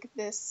like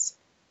this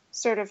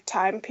sort of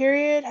time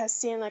period has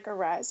seen like a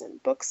rise in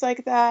books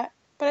like that.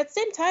 But at the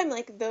same time,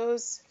 like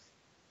those,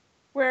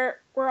 we're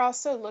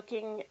also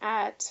looking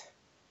at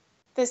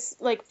this,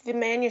 like the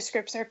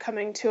manuscripts are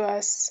coming to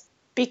us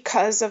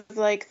because of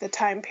like the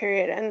time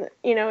period, and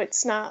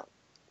it's not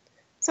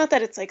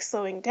that it's like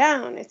slowing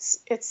down,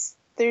 it's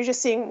they're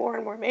just seeing more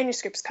and more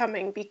manuscripts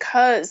coming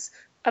because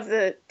of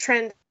the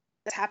trend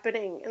that's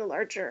happening in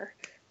larger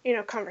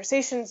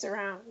conversations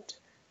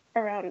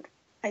around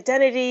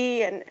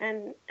identity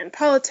and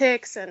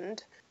politics.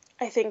 And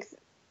I think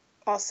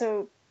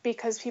also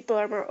because people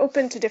are more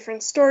open to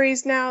different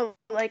stories now,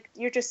 like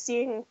you're just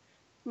seeing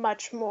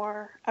much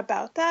more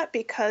about that,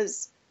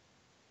 because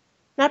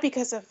not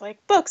because of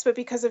like books, but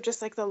because of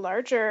just like the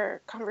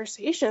larger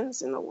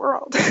conversations in the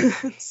world.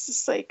 It's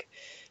just like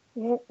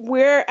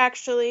we're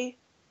actually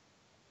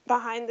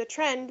behind the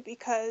trend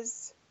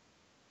because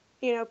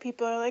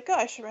people are like, oh,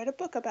 I should write a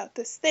book about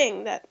this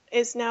thing that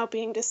is now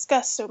being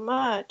discussed so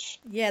much.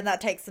 Yeah, and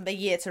that takes them a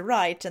year to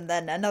write and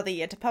then another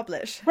year to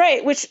publish.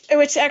 Right, which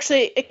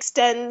actually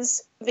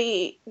extends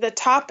the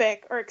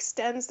topic, or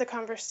extends the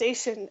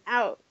conversation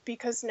out,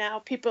 because now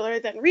people are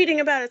then reading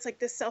about it. It's like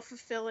this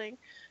self-fulfilling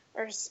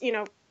or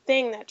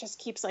thing that just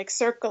keeps like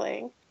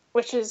circling,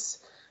 which is,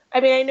 I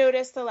mean, I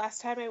noticed the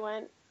last time I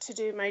went to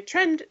do my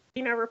trend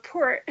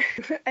report,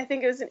 I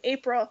think it was in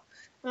April,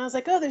 and I was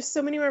like, oh, there's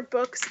so many more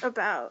books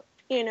about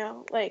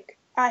like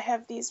I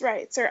have these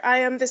rights, or I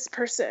am this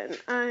person,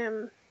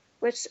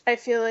 which I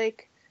feel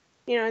like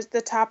as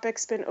the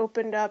topic's been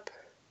opened up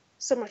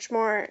so much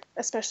more,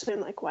 especially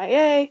in like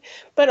YA,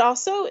 but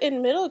also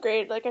in middle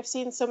grade. Like I've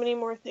seen so many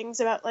more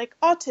things about like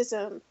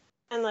autism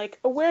and like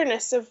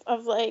awareness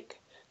of like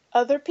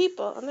other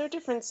people and their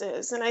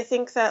differences. And I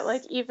think that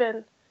like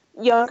even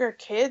younger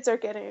kids are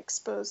getting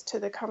exposed to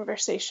the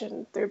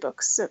conversation through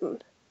books,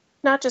 and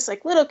not just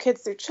like little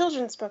kids through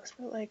children's books,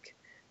 but like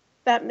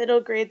that middle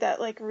grade, that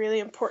like really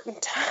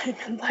important time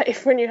in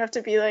life when you have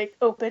to be like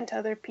open to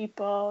other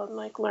people and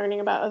like learning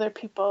about other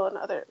people and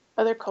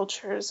other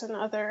cultures and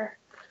other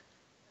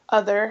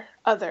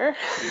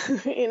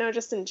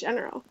just in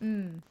general.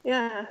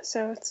 Yeah,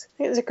 so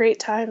it was a great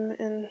time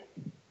in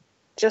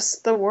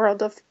just the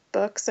world of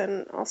books,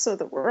 and also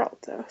the world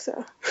though.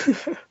 So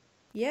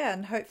yeah,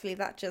 and hopefully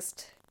that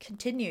just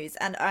continues,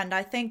 and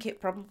I think it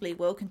probably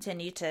will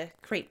continue to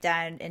creep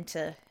down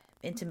into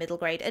middle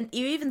grade. And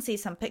you even see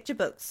some picture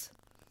books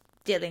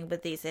dealing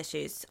with these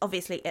issues,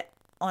 obviously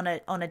on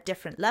a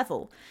different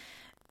level,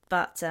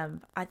 but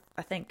I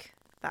think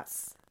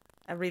that's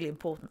a really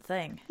important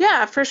thing.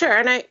 Yeah, for sure.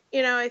 And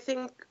I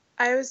think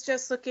I was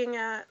just looking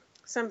at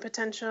some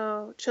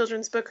potential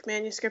children's book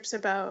manuscripts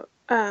about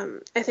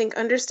I think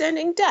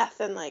understanding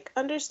death, and like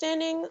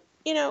understanding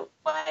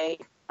why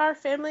our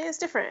family is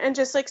different, and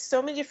just like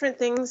so many different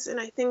things. And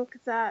I think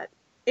that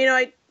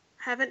I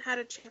haven't had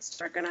a chance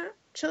to work on a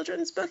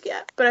children's book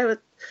yet, but I would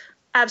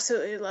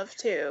absolutely love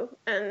to,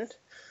 and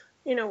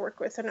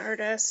work with an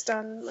artist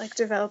on like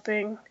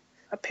developing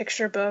a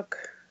picture book.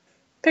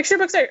 Picture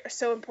books are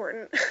so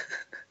important.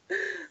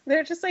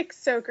 They're just like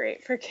so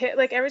great for kids.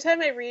 Like every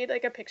time I read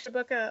like a picture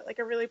book, like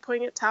a really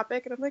poignant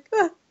topic, and I'm like,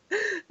 oh,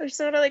 I just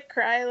want to like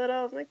cry a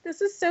little. I'm like,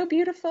 this is so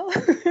beautiful.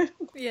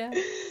 Yeah.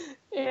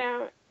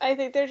 I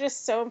think they're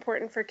just so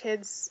important for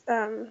kids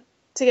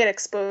to get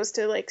exposed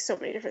to like so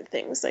many different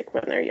things like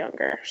when they're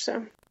younger.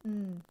 So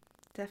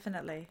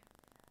definitely.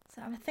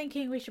 So I'm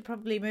thinking we should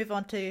probably move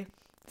on to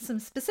some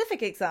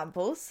specific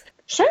examples.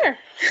 Sure.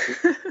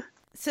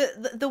 So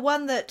the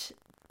one that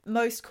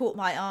most caught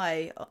my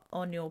eye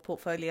on your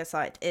portfolio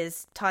site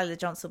is Tyler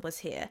Johnson Was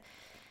Here,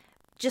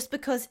 just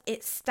because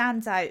it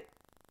stands out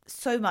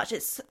so much.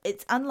 It's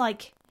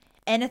unlike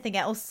anything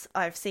else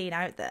I've seen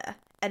out there,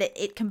 and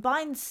it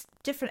combines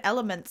different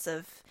elements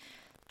of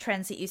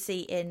trends that you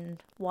see in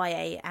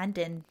YA and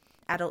in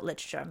adult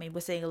literature. I mean,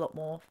 we're seeing a lot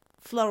more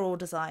floral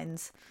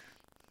designs,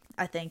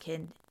 I think,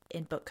 in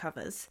book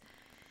covers.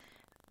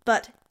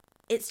 but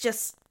it's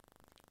just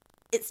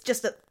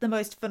the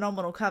most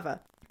phenomenal cover.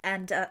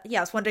 And I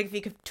was wondering if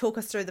you could talk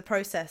us through the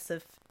process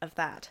of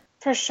that.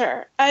 For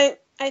sure. I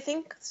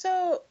think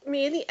so.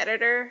 Me and the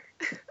editor,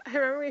 I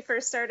remember we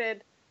first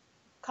started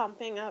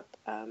comping up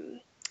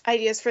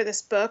ideas for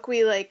this book.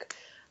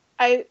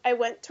 I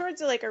went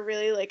towards a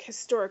really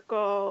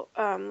historical,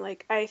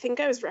 I think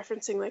I was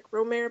referencing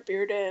Romare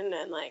Bearden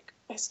and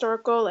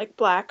historical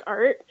Black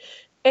art.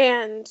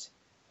 And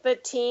the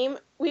team,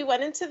 we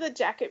went into the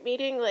jacket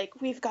meeting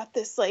we've got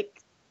this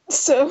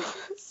so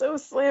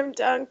slam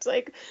dunked.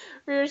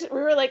 We were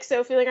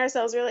so feeling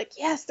ourselves. We were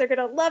yes, they're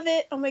gonna love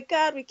it. Oh my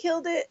god, we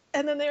killed it.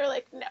 And then they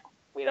were no,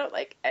 we don't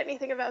like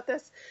anything about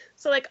this.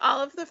 So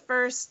all of the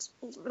first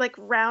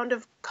round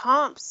of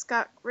comps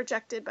got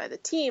rejected by the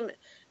team.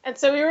 And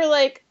so we were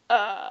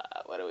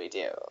what do we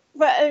do?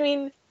 But I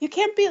mean, you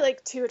can't be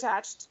too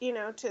attached,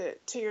 to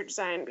your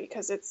design,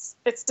 because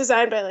it's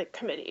designed by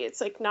committee.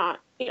 It's not,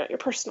 your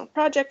personal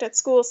project at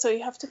school. So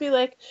you have to be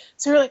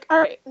so we're all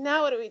right,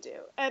 now what do we do?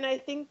 And I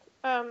think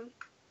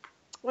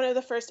one of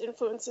the first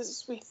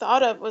influences we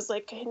thought of was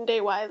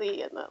Kehinde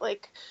Wiley and that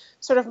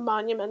sort of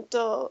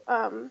monumental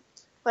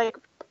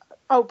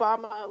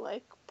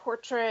Obama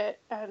portrait.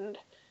 And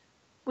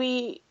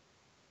we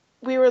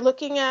were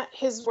looking at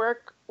his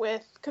work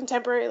with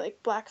contemporary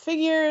Black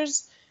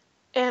figures,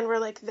 and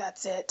we're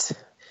that's it.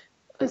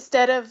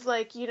 Instead of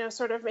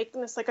sort of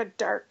making this a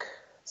dark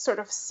sort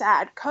of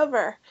sad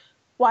cover,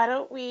 why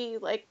don't we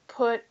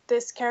put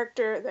this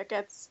character that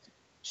gets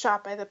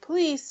shot by the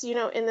police,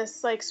 in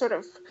this sort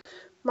of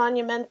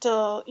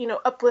monumental,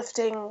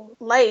 uplifting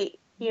light,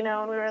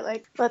 and we were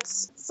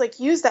let's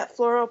use that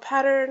floral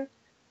pattern.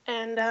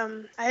 And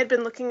I had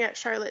been looking at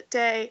Charlotte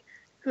Day,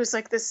 who's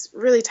this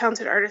really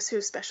talented artist who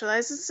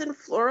specializes in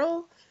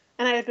floral.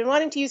 And I had been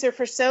wanting to use her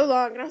for so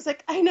long. And I was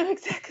I know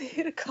exactly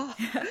who to call.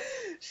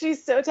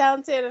 She's so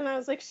talented. And I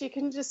was she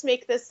can just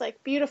make this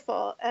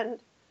beautiful. And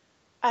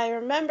I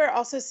remember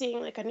also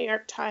seeing a New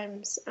York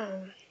Times, I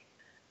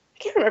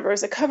can't remember, it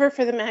was a cover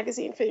for the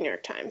magazine for the New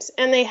York Times.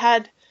 And they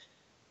had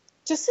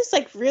just this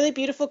really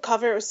beautiful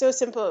cover. It was so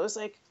simple. It was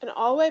an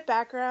all white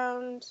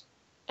background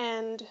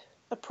and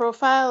a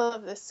profile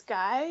of this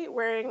guy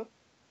wearing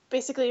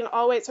basically an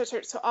all white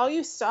sweatshirt. So all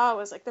you saw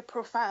was the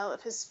profile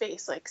of his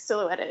face,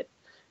 silhouetted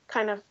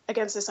kind of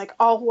against this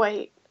all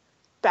white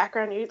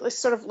background. You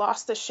sort of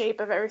lost the shape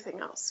of everything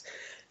else.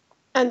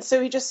 And so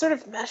we just sort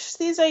of meshed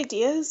these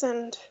ideas,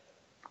 and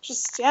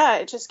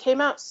it just came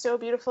out so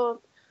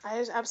beautiful. I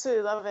just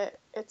absolutely love it.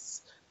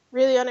 It's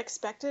really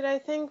unexpected, I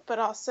think, but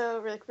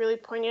also really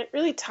poignant,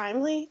 really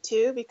timely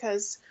too,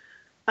 because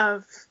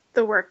of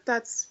the work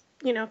that's,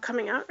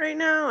 coming out right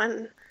now.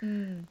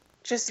 And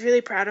just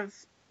really proud of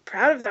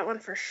that one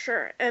for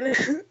sure. And I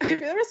feel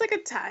there was a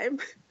time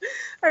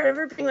I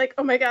remember being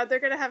oh my god, they're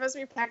gonna have us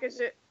repackage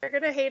it, they're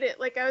gonna hate it.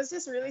 I was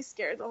just really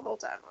scared the whole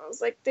time. I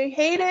was they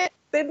hate it,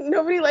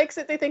 nobody likes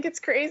it, they think it's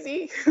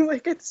crazy.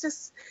 It's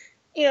just,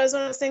 it's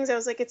one of those things. I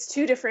was it's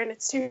too different,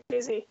 it's too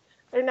crazy,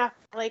 they're not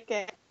gonna like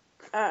it.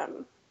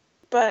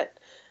 But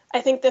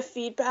I think the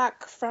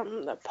feedback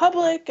from the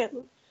public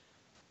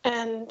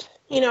and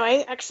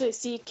I actually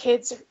see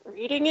kids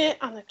reading it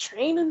on the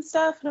train and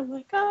stuff, and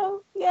I'm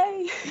oh,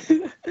 yay.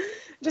 It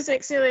just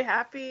makes me really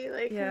happy.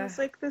 Yeah. It's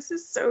this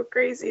is so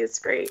crazy, it's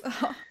great.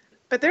 Oh.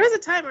 But there was a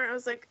time where I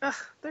was ugh,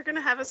 they're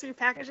gonna have us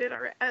repackage it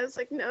already. I was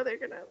no, they're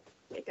gonna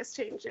make us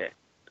change it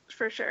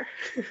for sure.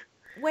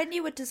 When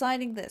you were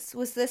designing this,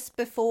 was this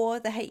before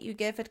The Hate U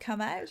Give had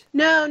come out?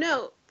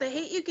 No, The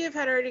Hate U Give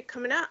had already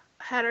come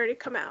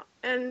out,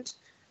 and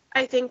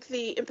I think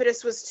the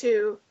impetus was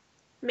to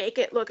make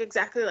it look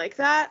exactly like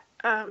that.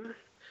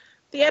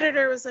 The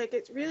editor was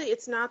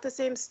it's not the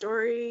same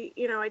story.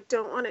 I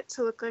don't want it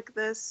to look like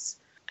this.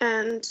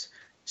 And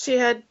she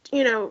had,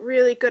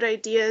 really good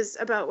ideas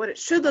about what it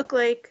should look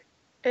like.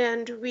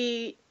 And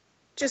we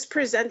just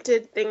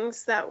presented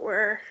things that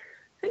were,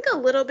 I think, a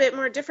little bit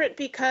more different,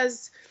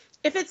 because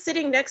if it's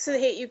sitting next to The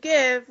Hate U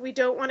Give, we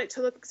don't want it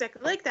to look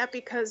exactly like that,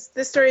 because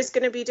this story is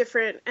going to be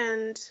different,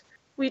 and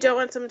we don't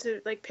want them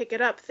to pick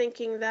it up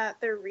thinking that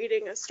they're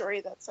reading a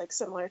story that's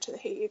similar to The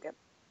Hate U Give.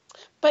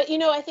 But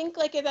I think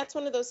that's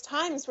one of those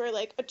times where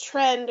a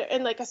trend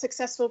and a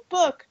successful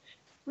book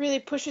really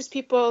pushes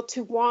people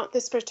to want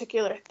this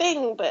particular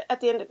thing. But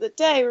at the end of the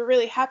day, we're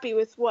really happy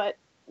with what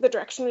the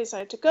direction we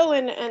decided to go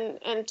in,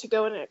 and to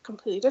go in a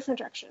completely different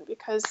direction,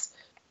 because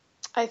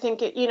I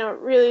think it,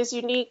 really is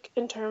unique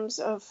in terms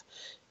of,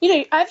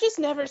 I've just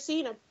never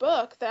seen a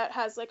book that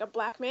has a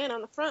black man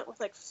on the front with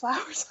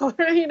flowers all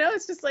around,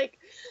 it's just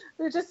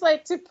they're just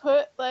to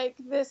put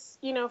this,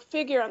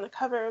 figure on the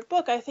cover of a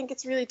book. I think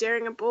it's really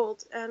daring and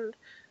bold, and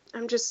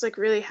I'm just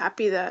really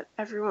happy that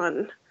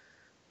everyone,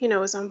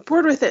 was on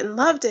board with it and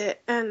loved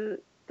it, and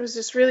was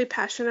just really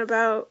passionate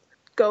about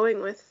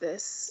going with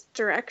this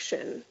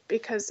direction,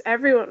 because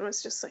everyone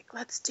was just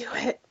let's do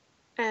it.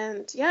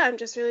 And yeah, I'm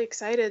just really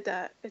excited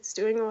that it's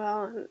doing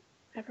well and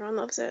everyone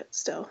loves it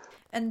still.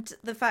 And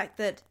the fact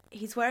that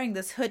he's wearing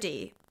this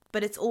hoodie,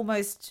 but it's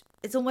almost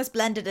it's almost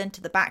blended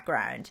into the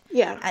background.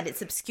 Yeah. And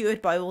it's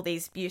obscured by all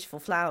these beautiful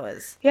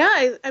flowers.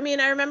 Yeah, I mean,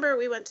 I remember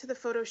we went to the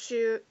photo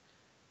shoot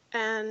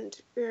and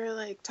we were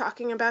like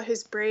talking about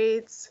his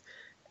braids.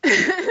 We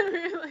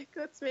were like,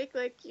 let's make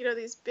like, you know,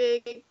 these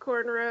big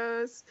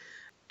cornrows.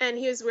 And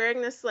he was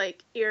wearing this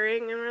like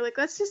earring and we're like,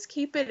 let's just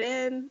keep it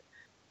in.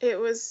 It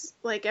was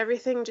like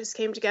everything just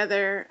came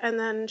together. And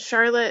then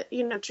Charlotte,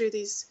 you know, drew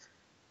these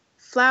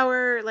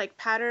flower like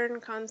pattern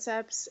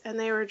concepts and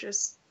they were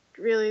just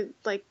really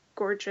like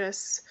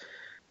gorgeous.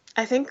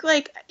 I think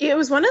like it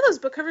was one of those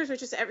book covers where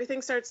just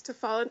everything starts to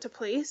fall into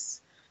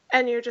place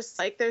and you're just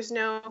like, there's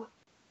no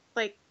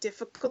like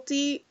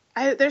difficulty.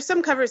 There's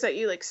some covers that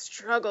you like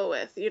struggle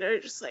with, you know, you're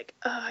just like,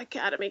 oh, I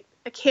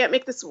can't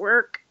make this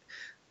work.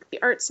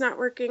 The art's not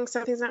working,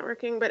 something's not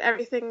working, but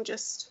everything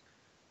just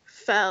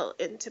fell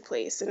into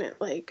place. And it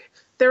like,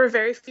 there were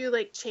very few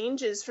like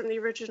changes from the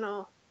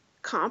original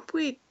comp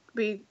we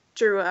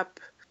drew up.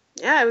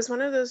 Yeah, it was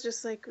one of those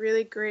just like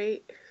really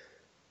great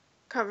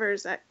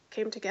covers that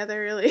came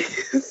together really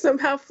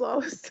somehow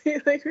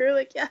flawlessly. Like we were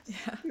like, yes.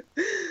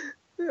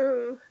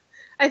 Yeah.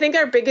 I think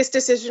our biggest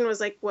decision was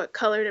like what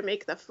color to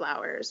make the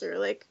flowers, or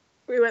like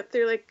we went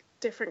through like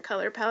different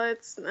color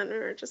palettes and then we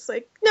were just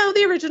like, no,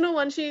 the original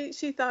one she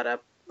thought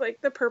up, like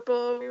the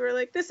purple. We were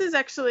like, this is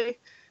actually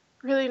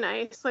really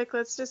nice, like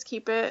let's just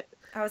keep it.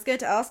 I was going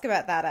to ask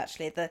about that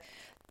actually,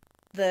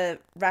 the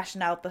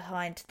rationale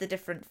behind the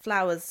different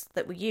flowers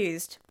that were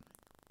used.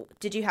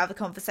 Did you have a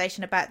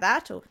conversation about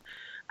that? Or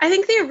I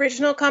think the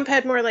original comp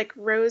had more like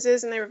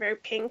roses and they were very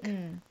pink.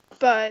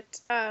 But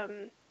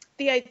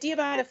the idea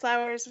behind the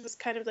flowers was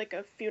kind of like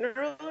a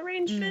funeral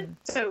arrangement.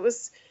 So it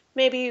was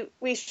maybe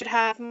we should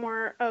have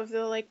more of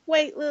the like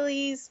white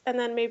lilies and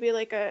then maybe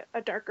like a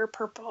darker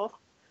purple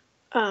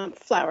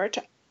flower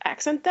to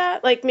accent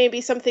that. Like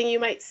maybe something you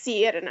might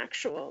see at an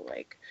actual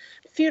like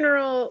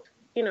funeral,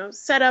 you know,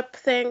 setup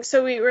thing.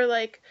 So we were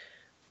like,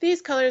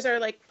 these colors are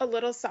like a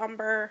little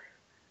somber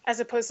as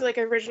opposed to like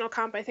original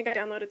comp. I think I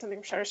downloaded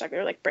something from Shutterstock. They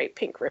were like bright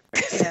pink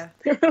roses. Yeah.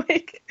 They were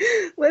like,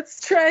 let's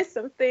try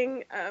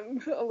something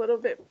a little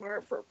bit more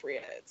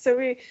appropriate. So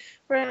we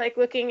were like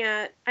looking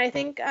at, I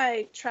think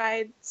I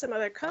tried some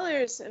other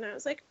colors and I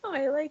was like, oh,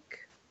 I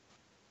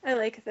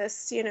like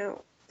this, you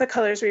know, the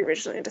colors we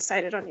originally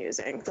decided on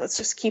using. So let's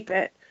just keep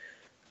it.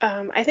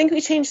 I think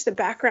we changed the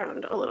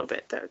background a little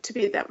bit though to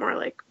be that more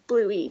like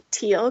bluey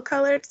teal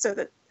colored so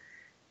that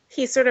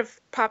he sort of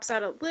pops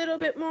out a little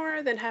bit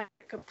more than have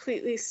a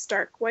completely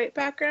stark white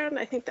background.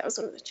 I think that was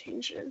one of the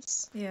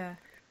changes. Yeah.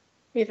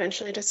 We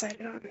eventually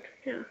decided on.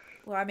 Yeah.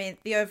 Well, I mean,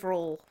 the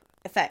overall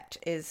effect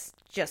is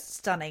just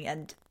stunning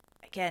and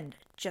again,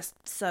 just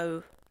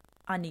so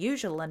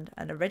unusual and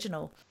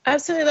original.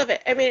 Absolutely love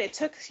it. I mean, it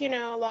took, you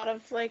know, a lot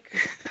of like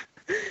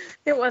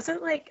it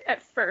wasn't like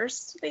at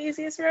first the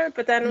easiest road,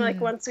 but then like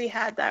once we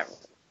had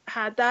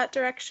that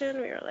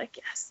direction, we were like,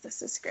 yes,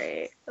 this is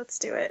great. Let's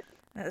do it.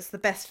 That's the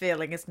best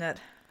feeling, isn't it?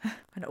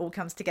 When it all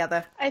comes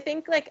together. I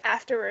think like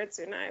afterwards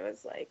when I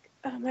was like,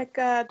 oh my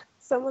God,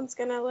 someone's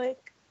gonna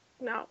like,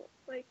 no,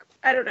 like,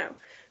 I don't know.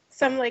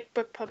 Some like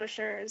book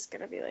publisher is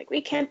gonna be like,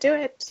 we can't do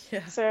it.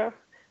 Yeah. So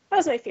that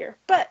was my fear,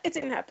 but it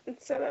didn't happen.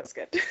 So that was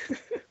good.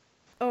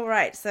 All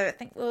right. So I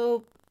think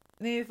we'll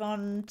move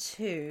on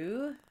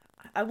to,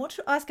 I want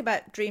to ask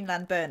about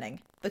Dreamland Burning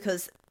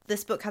because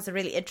this book has a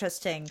really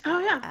interesting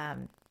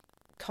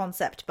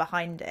concept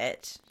behind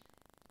it.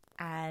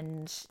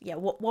 And yeah,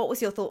 what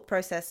was your thought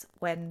process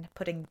when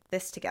putting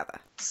this together?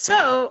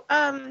 So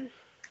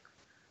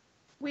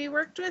we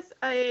worked with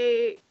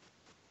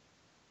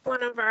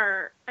one of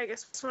our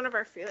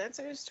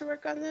freelancers to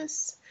work on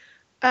this.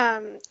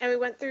 And we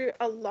went through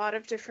a lot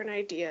of different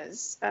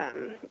ideas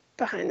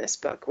behind this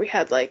book. We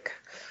had like,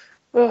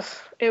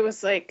 it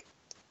was like,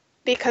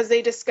 because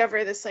they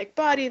discover this like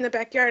body in the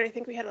backyard, I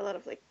think we had a lot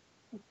of like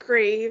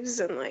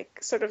graves and like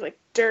sort of like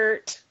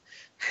dirt.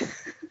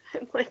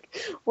 And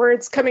like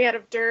words coming out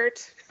of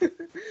dirt.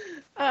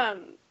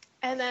 And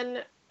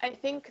then I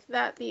think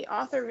that the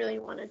author really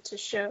wanted to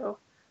show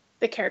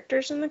the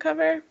characters in the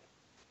cover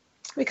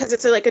because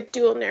it's like a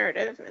dual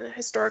narrative and a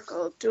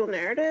historical dual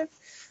narrative.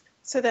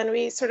 So then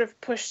we sort of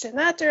pushed in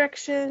that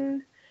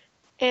direction.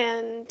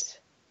 And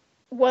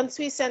once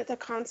we sent the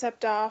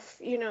concept off,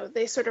 you know,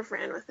 they sort of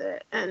ran with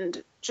it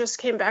and just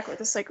came back with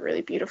this like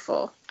really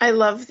beautiful. I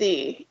love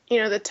the, you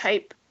know, the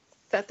type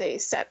that they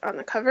set on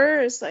the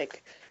cover is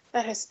like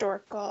that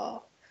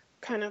historical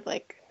kind of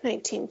like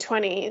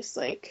 1920s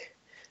like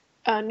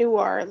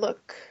noir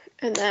look.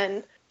 And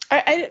then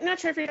I'm not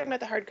sure if you're talking about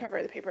the hardcover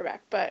or the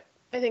paperback, but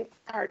I think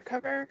the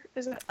hardcover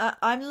is it?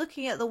 I'm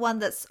looking at the one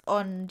that's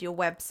on your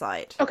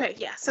website. Okay,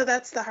 yeah, so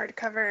that's the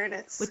hardcover and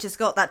it's which has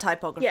got that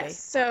typography.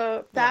 Yes,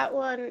 so that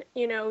one,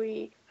 you know,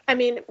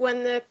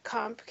 when the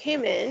comp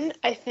came in,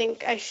 I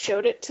think I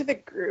showed it to the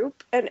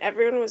group and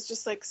everyone was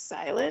just like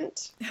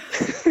silent.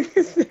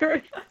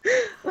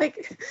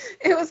 Like,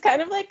 it was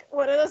kind of like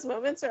one of those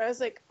moments where I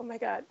was like, oh my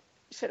God,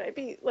 should I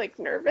be like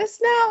nervous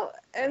now?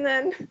 And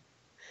then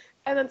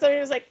somebody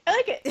was like, I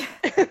like it.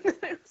 And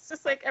I was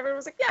just like, everyone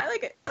was like, yeah, I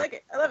like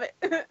it, I love it.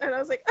 And I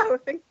was like, oh,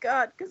 thank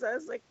God, because I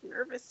was like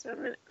nervous for a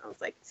minute. I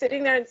was like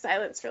sitting there in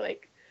silence for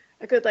like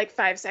a good like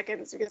 5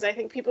 seconds, because I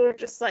think people were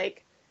just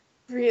like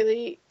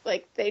really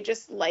like, they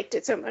just liked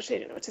it so much they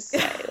didn't know what to say.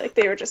 Like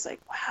they were just like,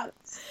 wow.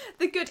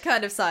 The good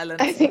kind of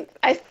silence. I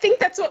think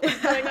that's what was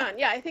going on.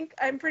 Yeah,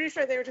 I'm pretty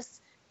sure they were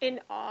just in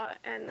awe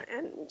and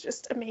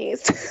just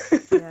amazed.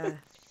 Yeah.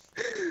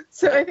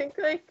 So I think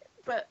like,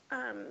 but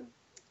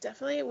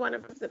definitely one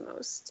of the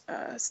most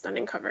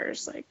stunning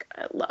covers. Like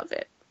I love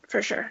it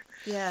for sure.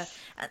 Yeah.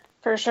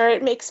 For sure.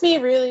 It makes me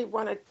really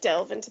want to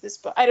delve into this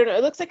book. I don't know.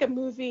 It looks like a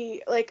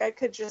movie. Like I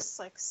could just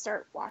like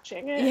start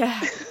watching it.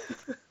 Yeah.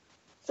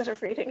 Instead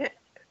of reading it.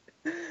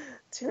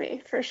 To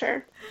me, for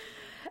sure.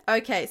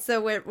 Okay,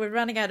 so we're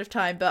running out of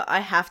time, but I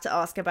have to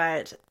ask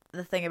about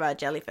the thing about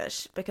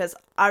jellyfish, because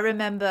I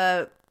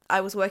remember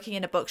I was working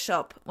in a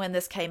bookshop when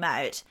this came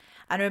out,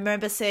 and I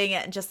remember seeing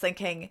it and just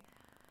thinking,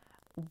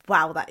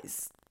 wow, that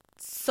is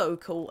so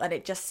cool, and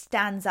it just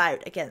stands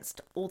out against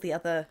all the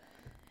other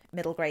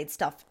middle grade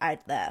stuff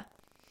out there.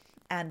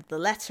 And the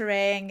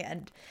lettering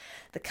and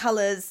the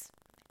colours,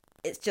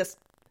 it's just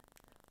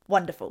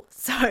wonderful.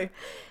 So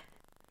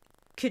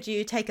could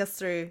you take us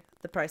through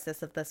the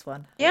process of this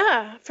one?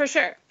 Yeah, for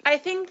sure. I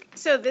think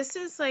so. This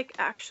is like,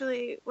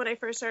 actually, when I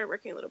first started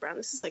working at Little Brown,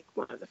 this is like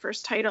one of the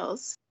first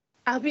titles.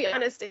 I'll be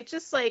honest, it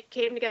just like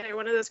came together.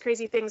 One of those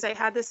crazy things. I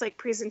had this like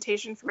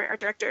presentation from my art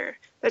director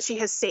that she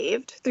has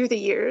saved through the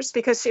years,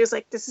 because she was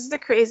like, this is the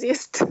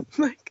craziest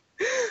like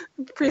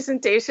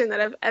presentation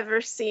that I've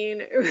ever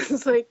seen. It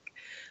was like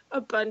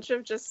a bunch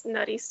of just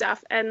nutty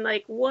stuff. And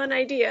like one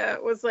idea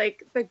was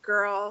like the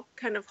girl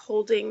kind of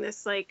holding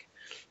this like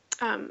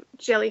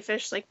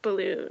jellyfish like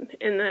balloon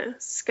in the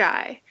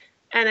sky.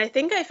 And I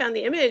think I found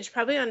the image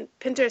probably on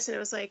Pinterest, and it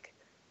was like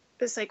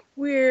this like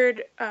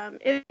weird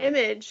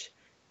image.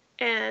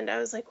 And I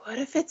was like, what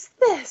if it's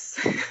this?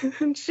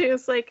 And she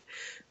was like,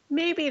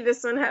 maybe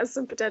this one has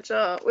some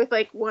potential, with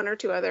like one or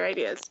two other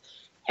ideas.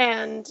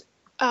 And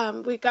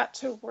we got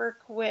to work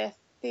with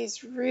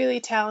these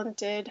really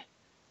talented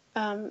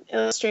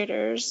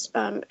illustrators,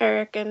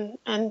 Eric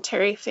and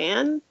Terry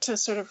Fan, to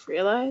sort of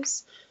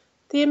realize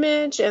the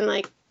image and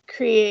like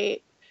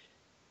create,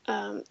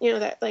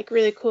 that like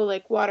really cool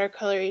like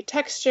watercolory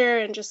texture.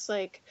 And just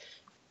like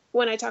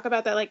when I talk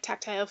about that like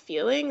tactile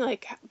feeling,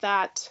 like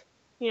that,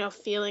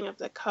 feeling of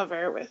the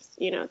cover with,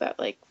 that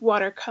like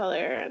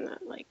watercolor and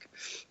that like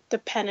the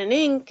pen and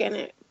ink,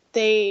 and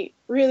they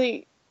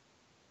really,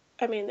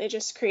 they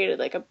just created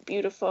like a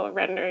beautiful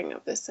rendering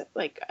of this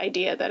like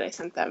idea that I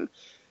sent them.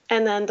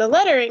 And then the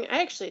lettering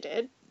I actually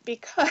did,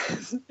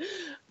 because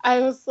I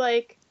was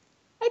like,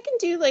 I can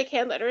do like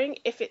hand lettering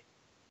if it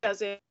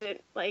doesn't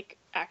like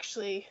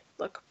actually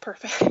look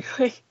perfect.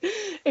 Like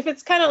if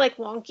it's kind of like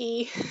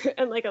wonky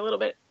and like a little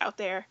bit out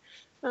there.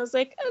 I was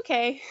like,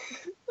 okay,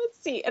 let's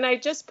see. And I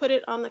just put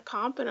it on the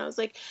comp, and I was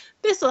like,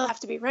 this will have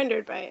to be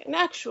rendered by an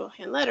actual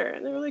hand letter.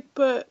 And they were like,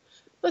 but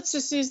let's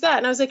just use that.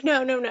 And I was like,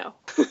 no.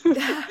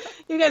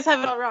 You guys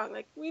have it all wrong.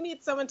 Like, we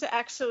need someone to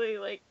actually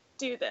like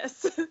do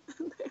this.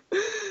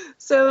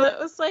 So it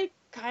was like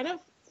kind of,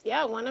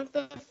 yeah, one of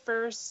the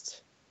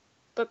first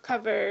book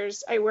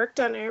covers I worked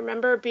on. I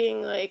remember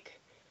being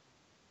like,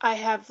 I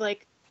have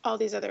like all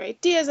these other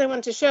ideas I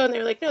wanted to show, and they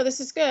were like, no, this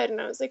is good.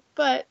 And I was like,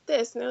 but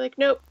this, and they're like,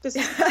 nope, this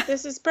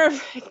is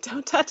perfect.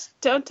 Don't touch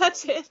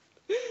it.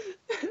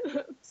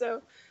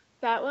 So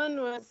that one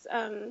was,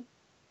 I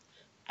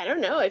don't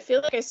know. I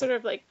feel like I sort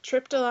of like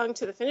tripped along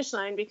to the finish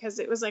line, because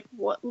it was like,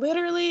 what,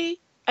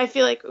 literally, I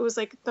feel like it was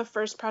like the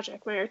first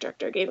project my art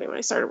director gave me when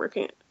I started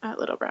working at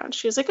Little Brown.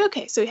 She was like,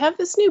 okay, so we have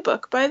this new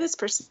book by this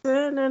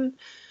person, and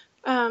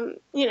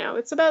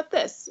it's about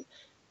this.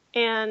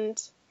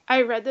 And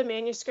I read the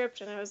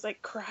manuscript and I was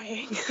like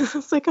crying. I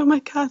was like, oh my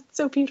God, it's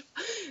so beautiful.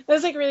 It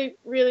was like really,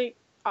 really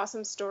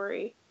awesome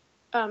story.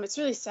 It's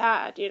really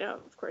sad,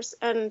 of course.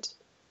 And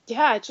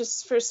yeah,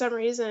 just for some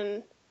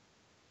reason,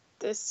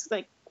 this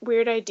like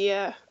weird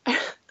idea.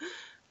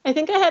 I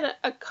think I had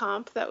a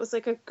comp that was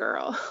like a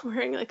girl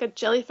wearing like a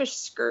jellyfish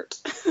skirt.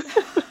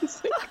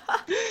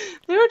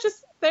 There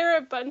were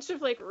a bunch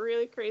of like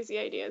really crazy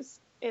ideas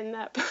in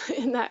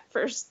that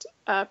first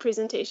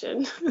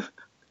presentation.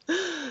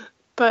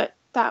 But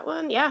that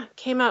one, yeah,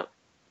 came out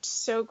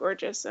so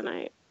gorgeous, and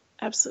I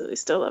absolutely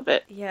still love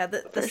it. Yeah,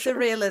 the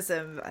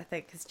surrealism, I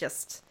think, is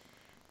just,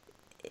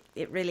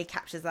 it really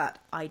captures that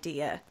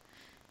idea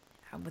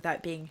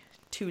without being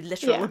too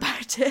literal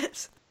about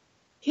it.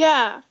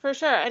 Yeah, for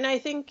sure. And I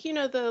think,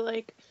 the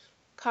like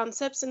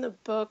concepts in the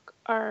book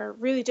are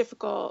really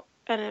difficult,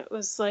 and it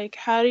was like,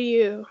 how do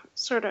you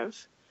sort of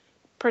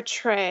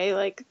portray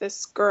like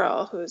this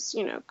girl who's,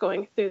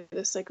 going through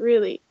this like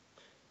really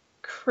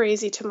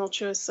crazy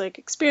tumultuous like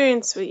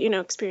experience with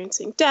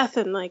experiencing death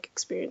and like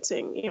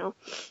experiencing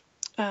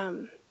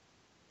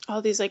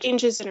all these like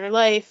changes in her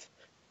life.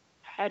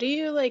 How do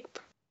you like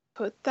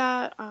put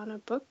that on a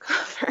book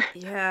cover?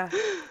 Yeah,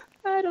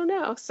 I don't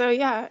know. So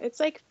yeah, it's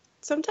like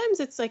sometimes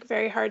it's like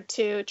very hard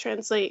to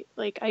translate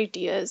like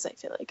ideas, I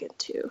feel like,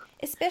 into,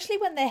 especially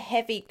when they're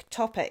heavy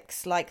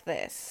topics like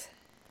this.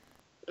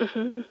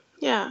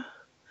 Yeah.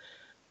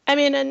 I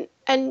mean,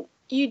 and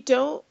you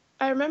don't.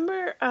 I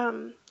remember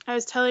I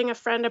was telling a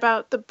friend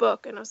about the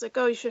book, and I was like,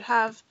 "Oh, you should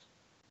have,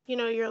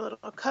 your little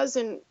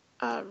cousin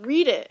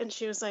read it." And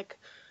she was like,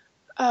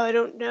 "Oh, I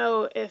don't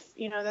know if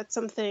that's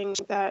something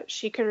that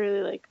she could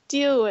really like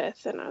deal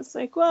with." And I was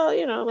like, "Well,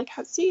 like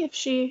see if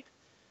she,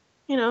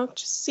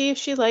 just see if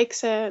she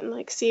likes it and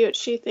like see what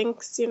she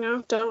thinks.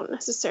 Don't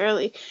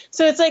necessarily."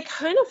 So it's like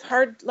kind of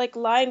hard like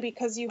line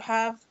because you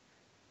have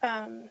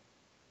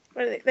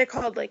what are they're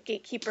called like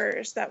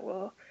gatekeepers that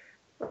will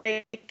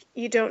like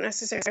you don't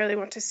necessarily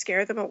want to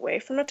scare them away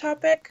from a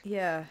topic.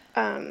 Yeah.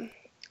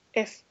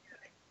 If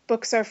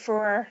books are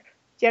for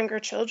younger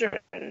children,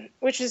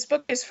 which this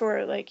book is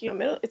for like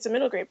it's a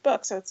middle grade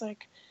book, so it's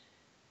like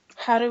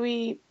how do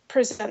we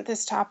present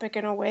this topic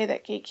in a way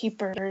that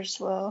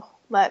gatekeepers will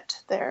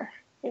let their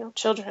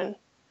children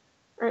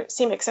or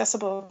seem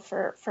accessible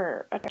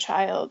for a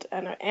child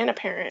and a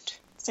parent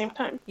at the same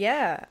time.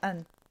 Yeah,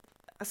 and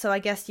so I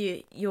guess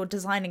you're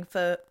designing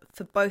for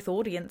both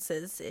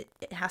audiences.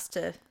 It has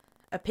to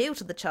appeal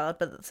to the child,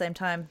 but at the same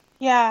time,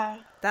 Yeah,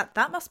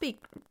 that must be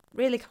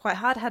really quite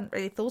hard. I hadn't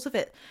really thought of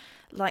it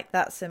like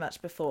that so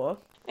much before.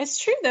 it's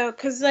true though,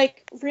 because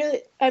like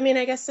really, I mean,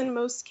 I guess in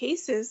most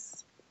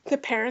cases the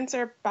parents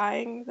are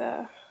buying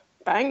the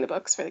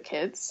books for the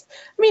kids.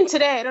 I mean,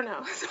 today I don't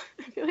know.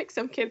 I feel like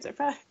some kids are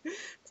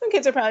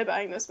probably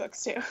buying those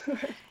books too.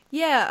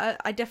 Yeah,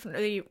 I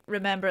definitely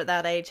remember at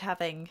that age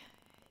having,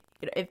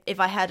 if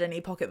I had any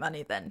pocket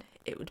money, then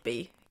it would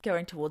be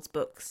going towards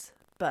books.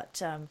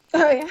 But Oh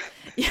yeah.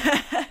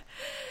 yeah,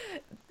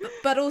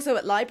 but also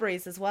at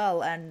libraries as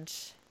well, and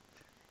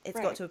it's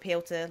Right. got to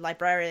appeal to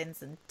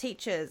librarians and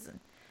teachers, and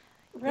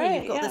Right.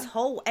 you've got Yeah. this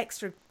whole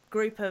extra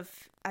group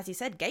of, as you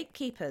said,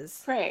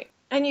 gatekeepers. Right.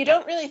 And you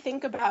don't really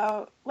think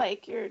about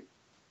like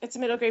it's a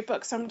middle grade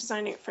book, so I'm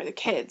designing it for the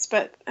kids,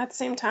 but at the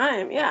same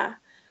time, yeah,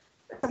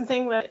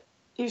 something that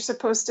you're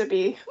supposed to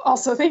be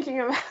also thinking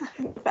about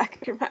in the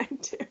back of your mind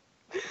too.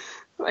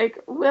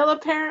 Like, will a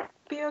parent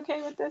be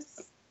okay with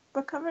this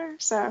book cover?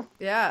 So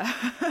Yeah.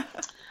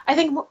 I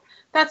think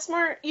that's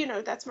more,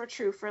 that's more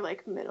true for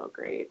like middle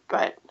grade,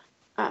 but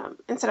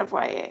instead of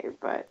YA,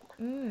 but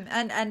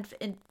And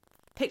in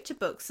picture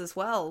books as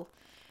well.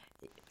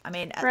 I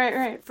mean,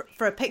 right.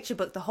 For a picture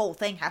book, the whole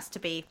thing has to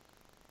be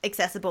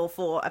accessible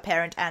for a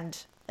parent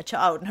and a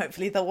child, and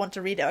hopefully they'll want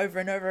to read it over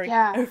and over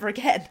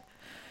again.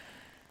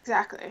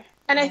 Exactly.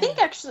 And I think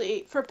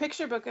actually for a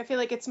picture book, I feel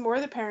like it's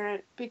more the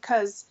parent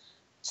because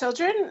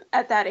children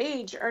at that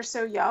age are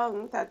so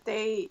young that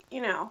they,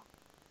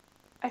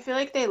 I feel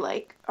like they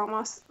like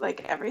almost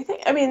like everything.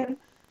 I mean,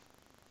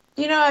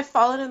 I've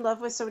fallen in love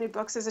with so many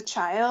books as a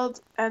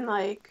child, and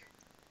like,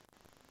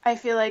 I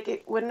feel like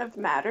it wouldn't have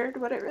mattered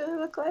what it really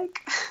looked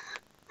like.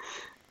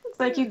 It's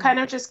like you kind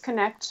of just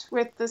connect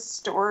with the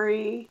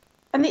story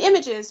and the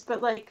images,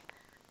 but like,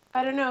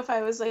 I don't know if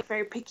I was like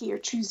very picky or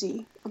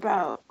choosy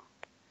about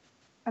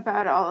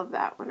all of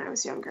that when I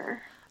was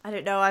younger. I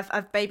don't know.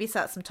 I've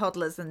babysat some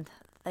toddlers, and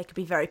they could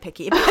be very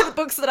picky about the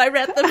books that I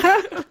read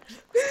them.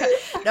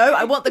 No,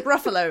 I want the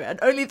Gruffalo, and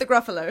only the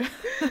Gruffalo.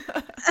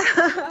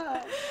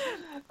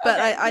 But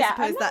Okay, I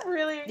suppose I'm that not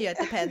really...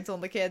 depends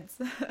on the kids.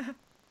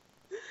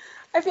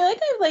 I feel like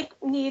I like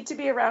need to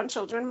be around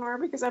children more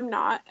because I'm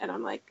not, and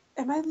I'm like,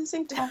 am I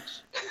losing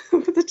touch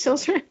with the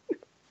children?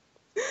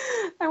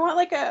 I want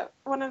like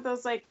one of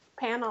those like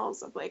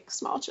panels of like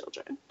small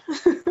children.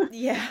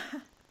 Yeah.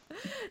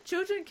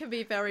 Children can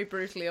be very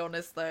brutally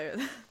honest, though.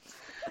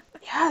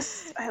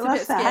 Yes, I It's love a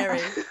bit that.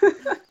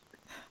 scary.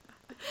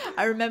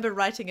 I remember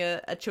writing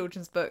a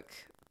children's book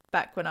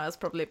back when I was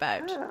probably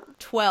about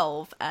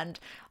 12, and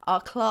our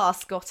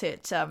class got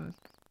it.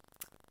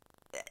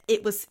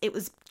 It was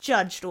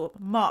judged or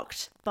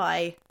marked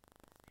by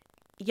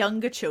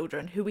younger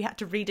children who we had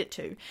to read it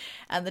to,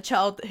 and the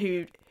child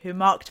who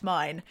marked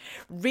mine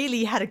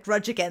really had a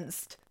grudge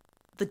against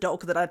the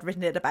dog that I'd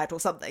written it about or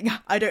something.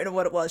 I don't know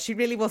what it was. She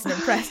really wasn't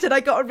impressed, and I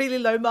got a really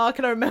low mark,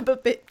 and I remember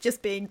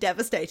just being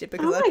devastated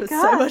because I put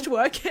so much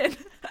work in.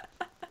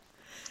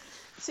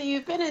 So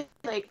you've been in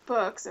like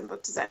books and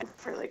book design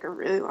for like a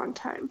really long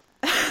time.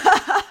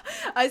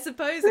 I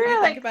suppose if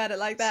you think about it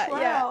like that,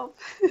 12.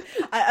 Yeah.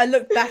 I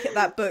looked back at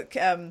that book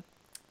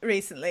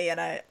recently,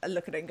 and I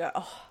look at it and go,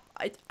 oh,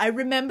 I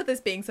remember this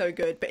being so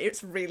good, but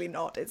it's really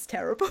not. It's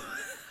terrible.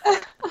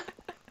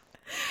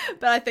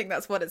 But I think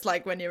that's what it's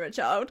like when you're a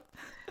child.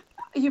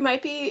 You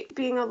might be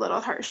being a little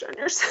harsh on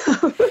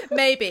yourself.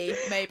 Maybe.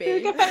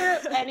 If I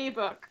wrote any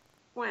book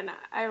when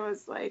I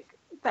was like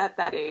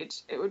that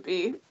age, it would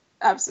be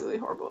absolutely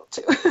horrible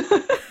too.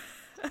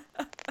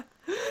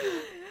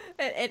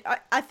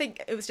 I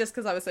think it was just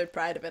because I was so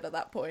proud of it at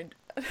that point.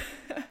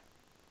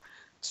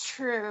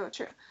 True.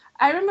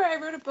 I remember I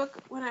wrote a book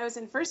when I was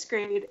in first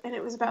grade, and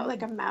it was about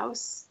like a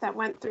mouse that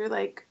went through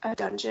like a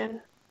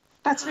dungeon,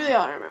 That's really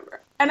all I remember.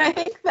 And I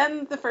think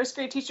then the first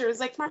grade teacher was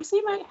like,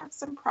 Marcy might have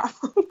some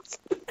problems.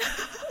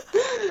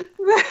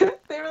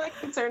 They were like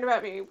concerned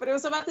about me, but it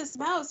was about this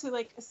mouse who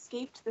like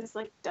escaped this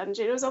like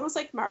dungeon. It was almost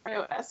like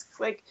Mario-esque.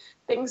 Like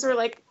things were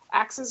like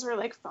axes were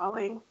like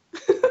falling.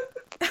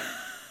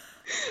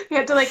 You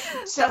had to like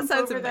jump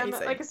over them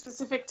at like a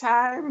specific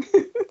time.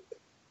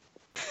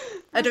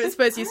 I don't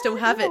suppose you still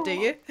have it, do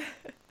you?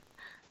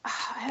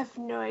 I have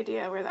no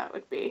idea where that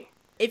would be.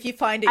 If you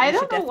find it, you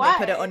should definitely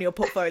put it on your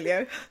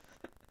portfolio.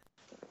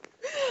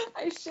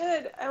 I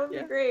should. That would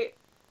be great.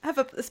 Have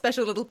a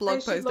special little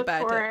blog post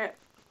about it.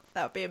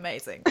 That would be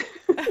amazing.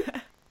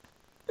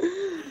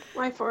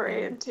 My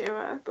foray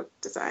into book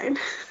design.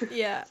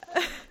 Yeah.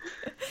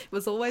 It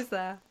was always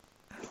there.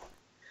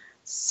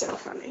 So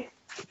funny.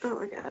 Oh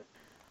my god.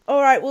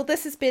 All right, well,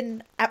 this has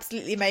been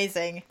absolutely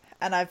amazing,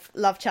 and I've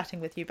loved chatting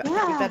with you, but I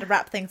think we better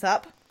wrap things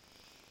up.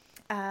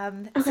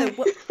 Okay. So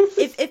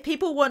if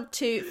people want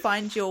to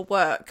find your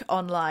work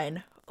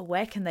online,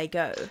 where can they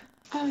go?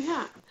 Oh,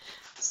 yeah.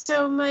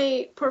 So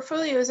my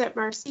portfolio is at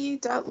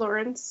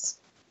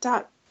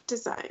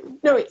marcy.lawrence.design.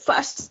 No, wait, /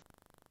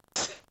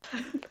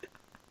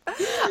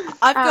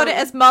 I've got it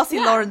as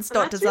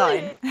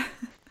marcylawrence.design. Really...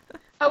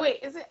 Oh, wait,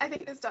 is it? I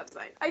think it is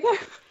 .design. I know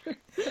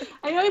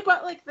I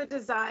bought, like, the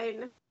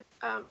design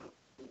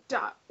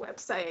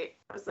 .website.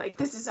 I was like,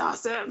 this is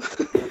awesome.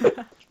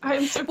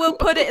 I'm so We'll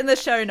put it in the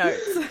show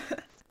notes.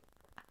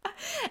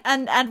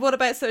 And what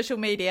about social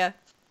media?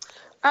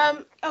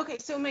 Okay,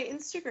 so my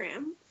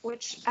Instagram,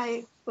 which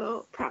I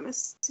will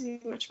promise to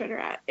be much better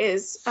at,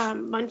 is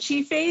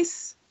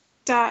munchieface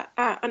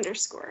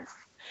 _.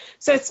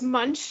 So it's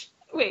MUNCHY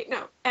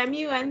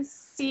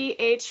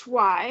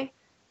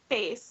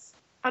face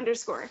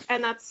 _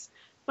 and that's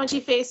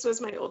Munchieface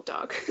was my old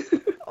dog.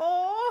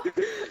 Oh,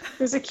 it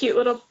was a cute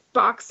little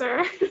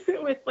boxer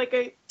with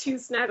like 2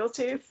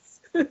 snaggletooths.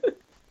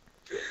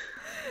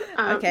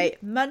 Okay,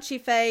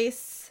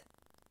 Munchieface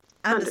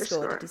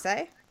 _ did you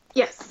say?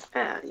 Yes.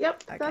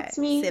 Yep. Okay. That's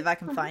me. See if I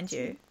can find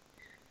you.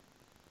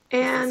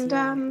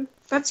 And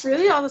that's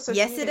really all the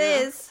social media. Yes, it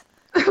is.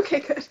 Okay,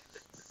 good.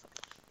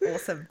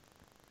 Awesome.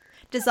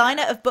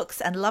 Designer of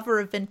books and lover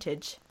of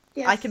vintage.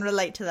 Yes. I can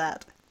relate to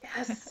that.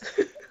 Yes.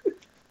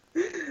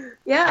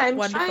 Yeah, I'm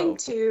Wonderful. trying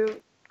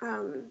to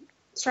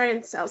try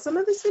and sell some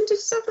of this vintage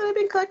stuff that I've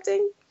been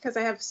collecting because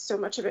I have so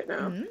much of it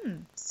now.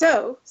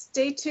 So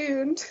stay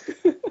tuned.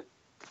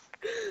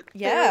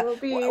 Yeah.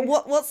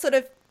 What sort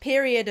of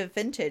period of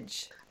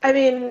vintage? I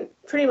mean,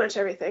 pretty much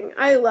everything.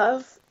 I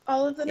love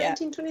all of the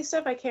 1920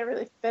 stuff. I can't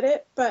really fit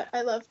it, but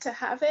I love to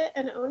have it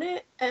and own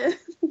it. And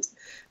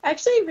I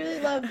actually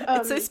really love...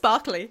 it's so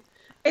sparkly.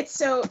 It's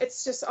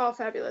just all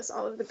fabulous.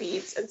 All of the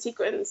beads and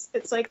sequins.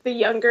 It's like the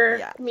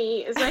younger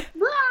me is like,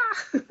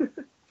 wah!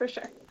 For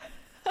sure.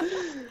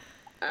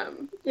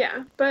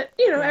 Yeah, but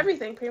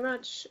everything pretty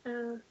much.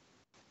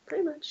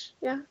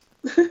 Yeah.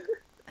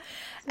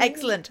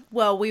 Excellent.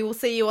 Well, we will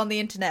see you on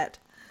the internet.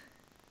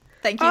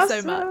 Thank you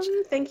so much.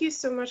 Thank you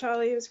so much,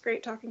 Holly. It was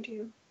great talking to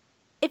you.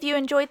 If you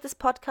enjoyed this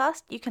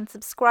podcast, you can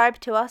subscribe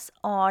to us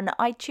on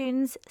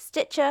iTunes,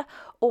 Stitcher,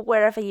 or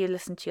wherever you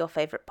listen to your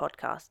favourite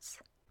podcasts.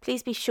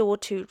 Please be sure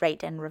to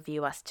rate and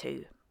review us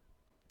too.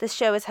 This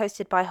show is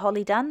hosted by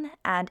Holly Dunn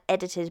and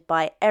edited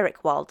by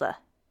Eric Wilder.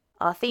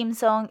 Our theme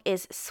song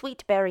is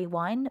Sweet Berry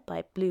Wine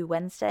by Blue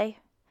Wednesday,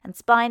 and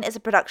Spine is a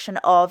production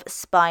of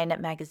Spine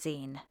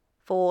Magazine.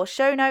 For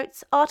show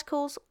notes,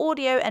 articles,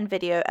 audio and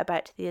video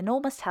about the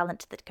enormous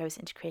talent that goes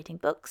into creating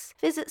books,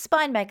 visit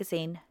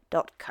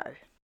spinemagazine.co.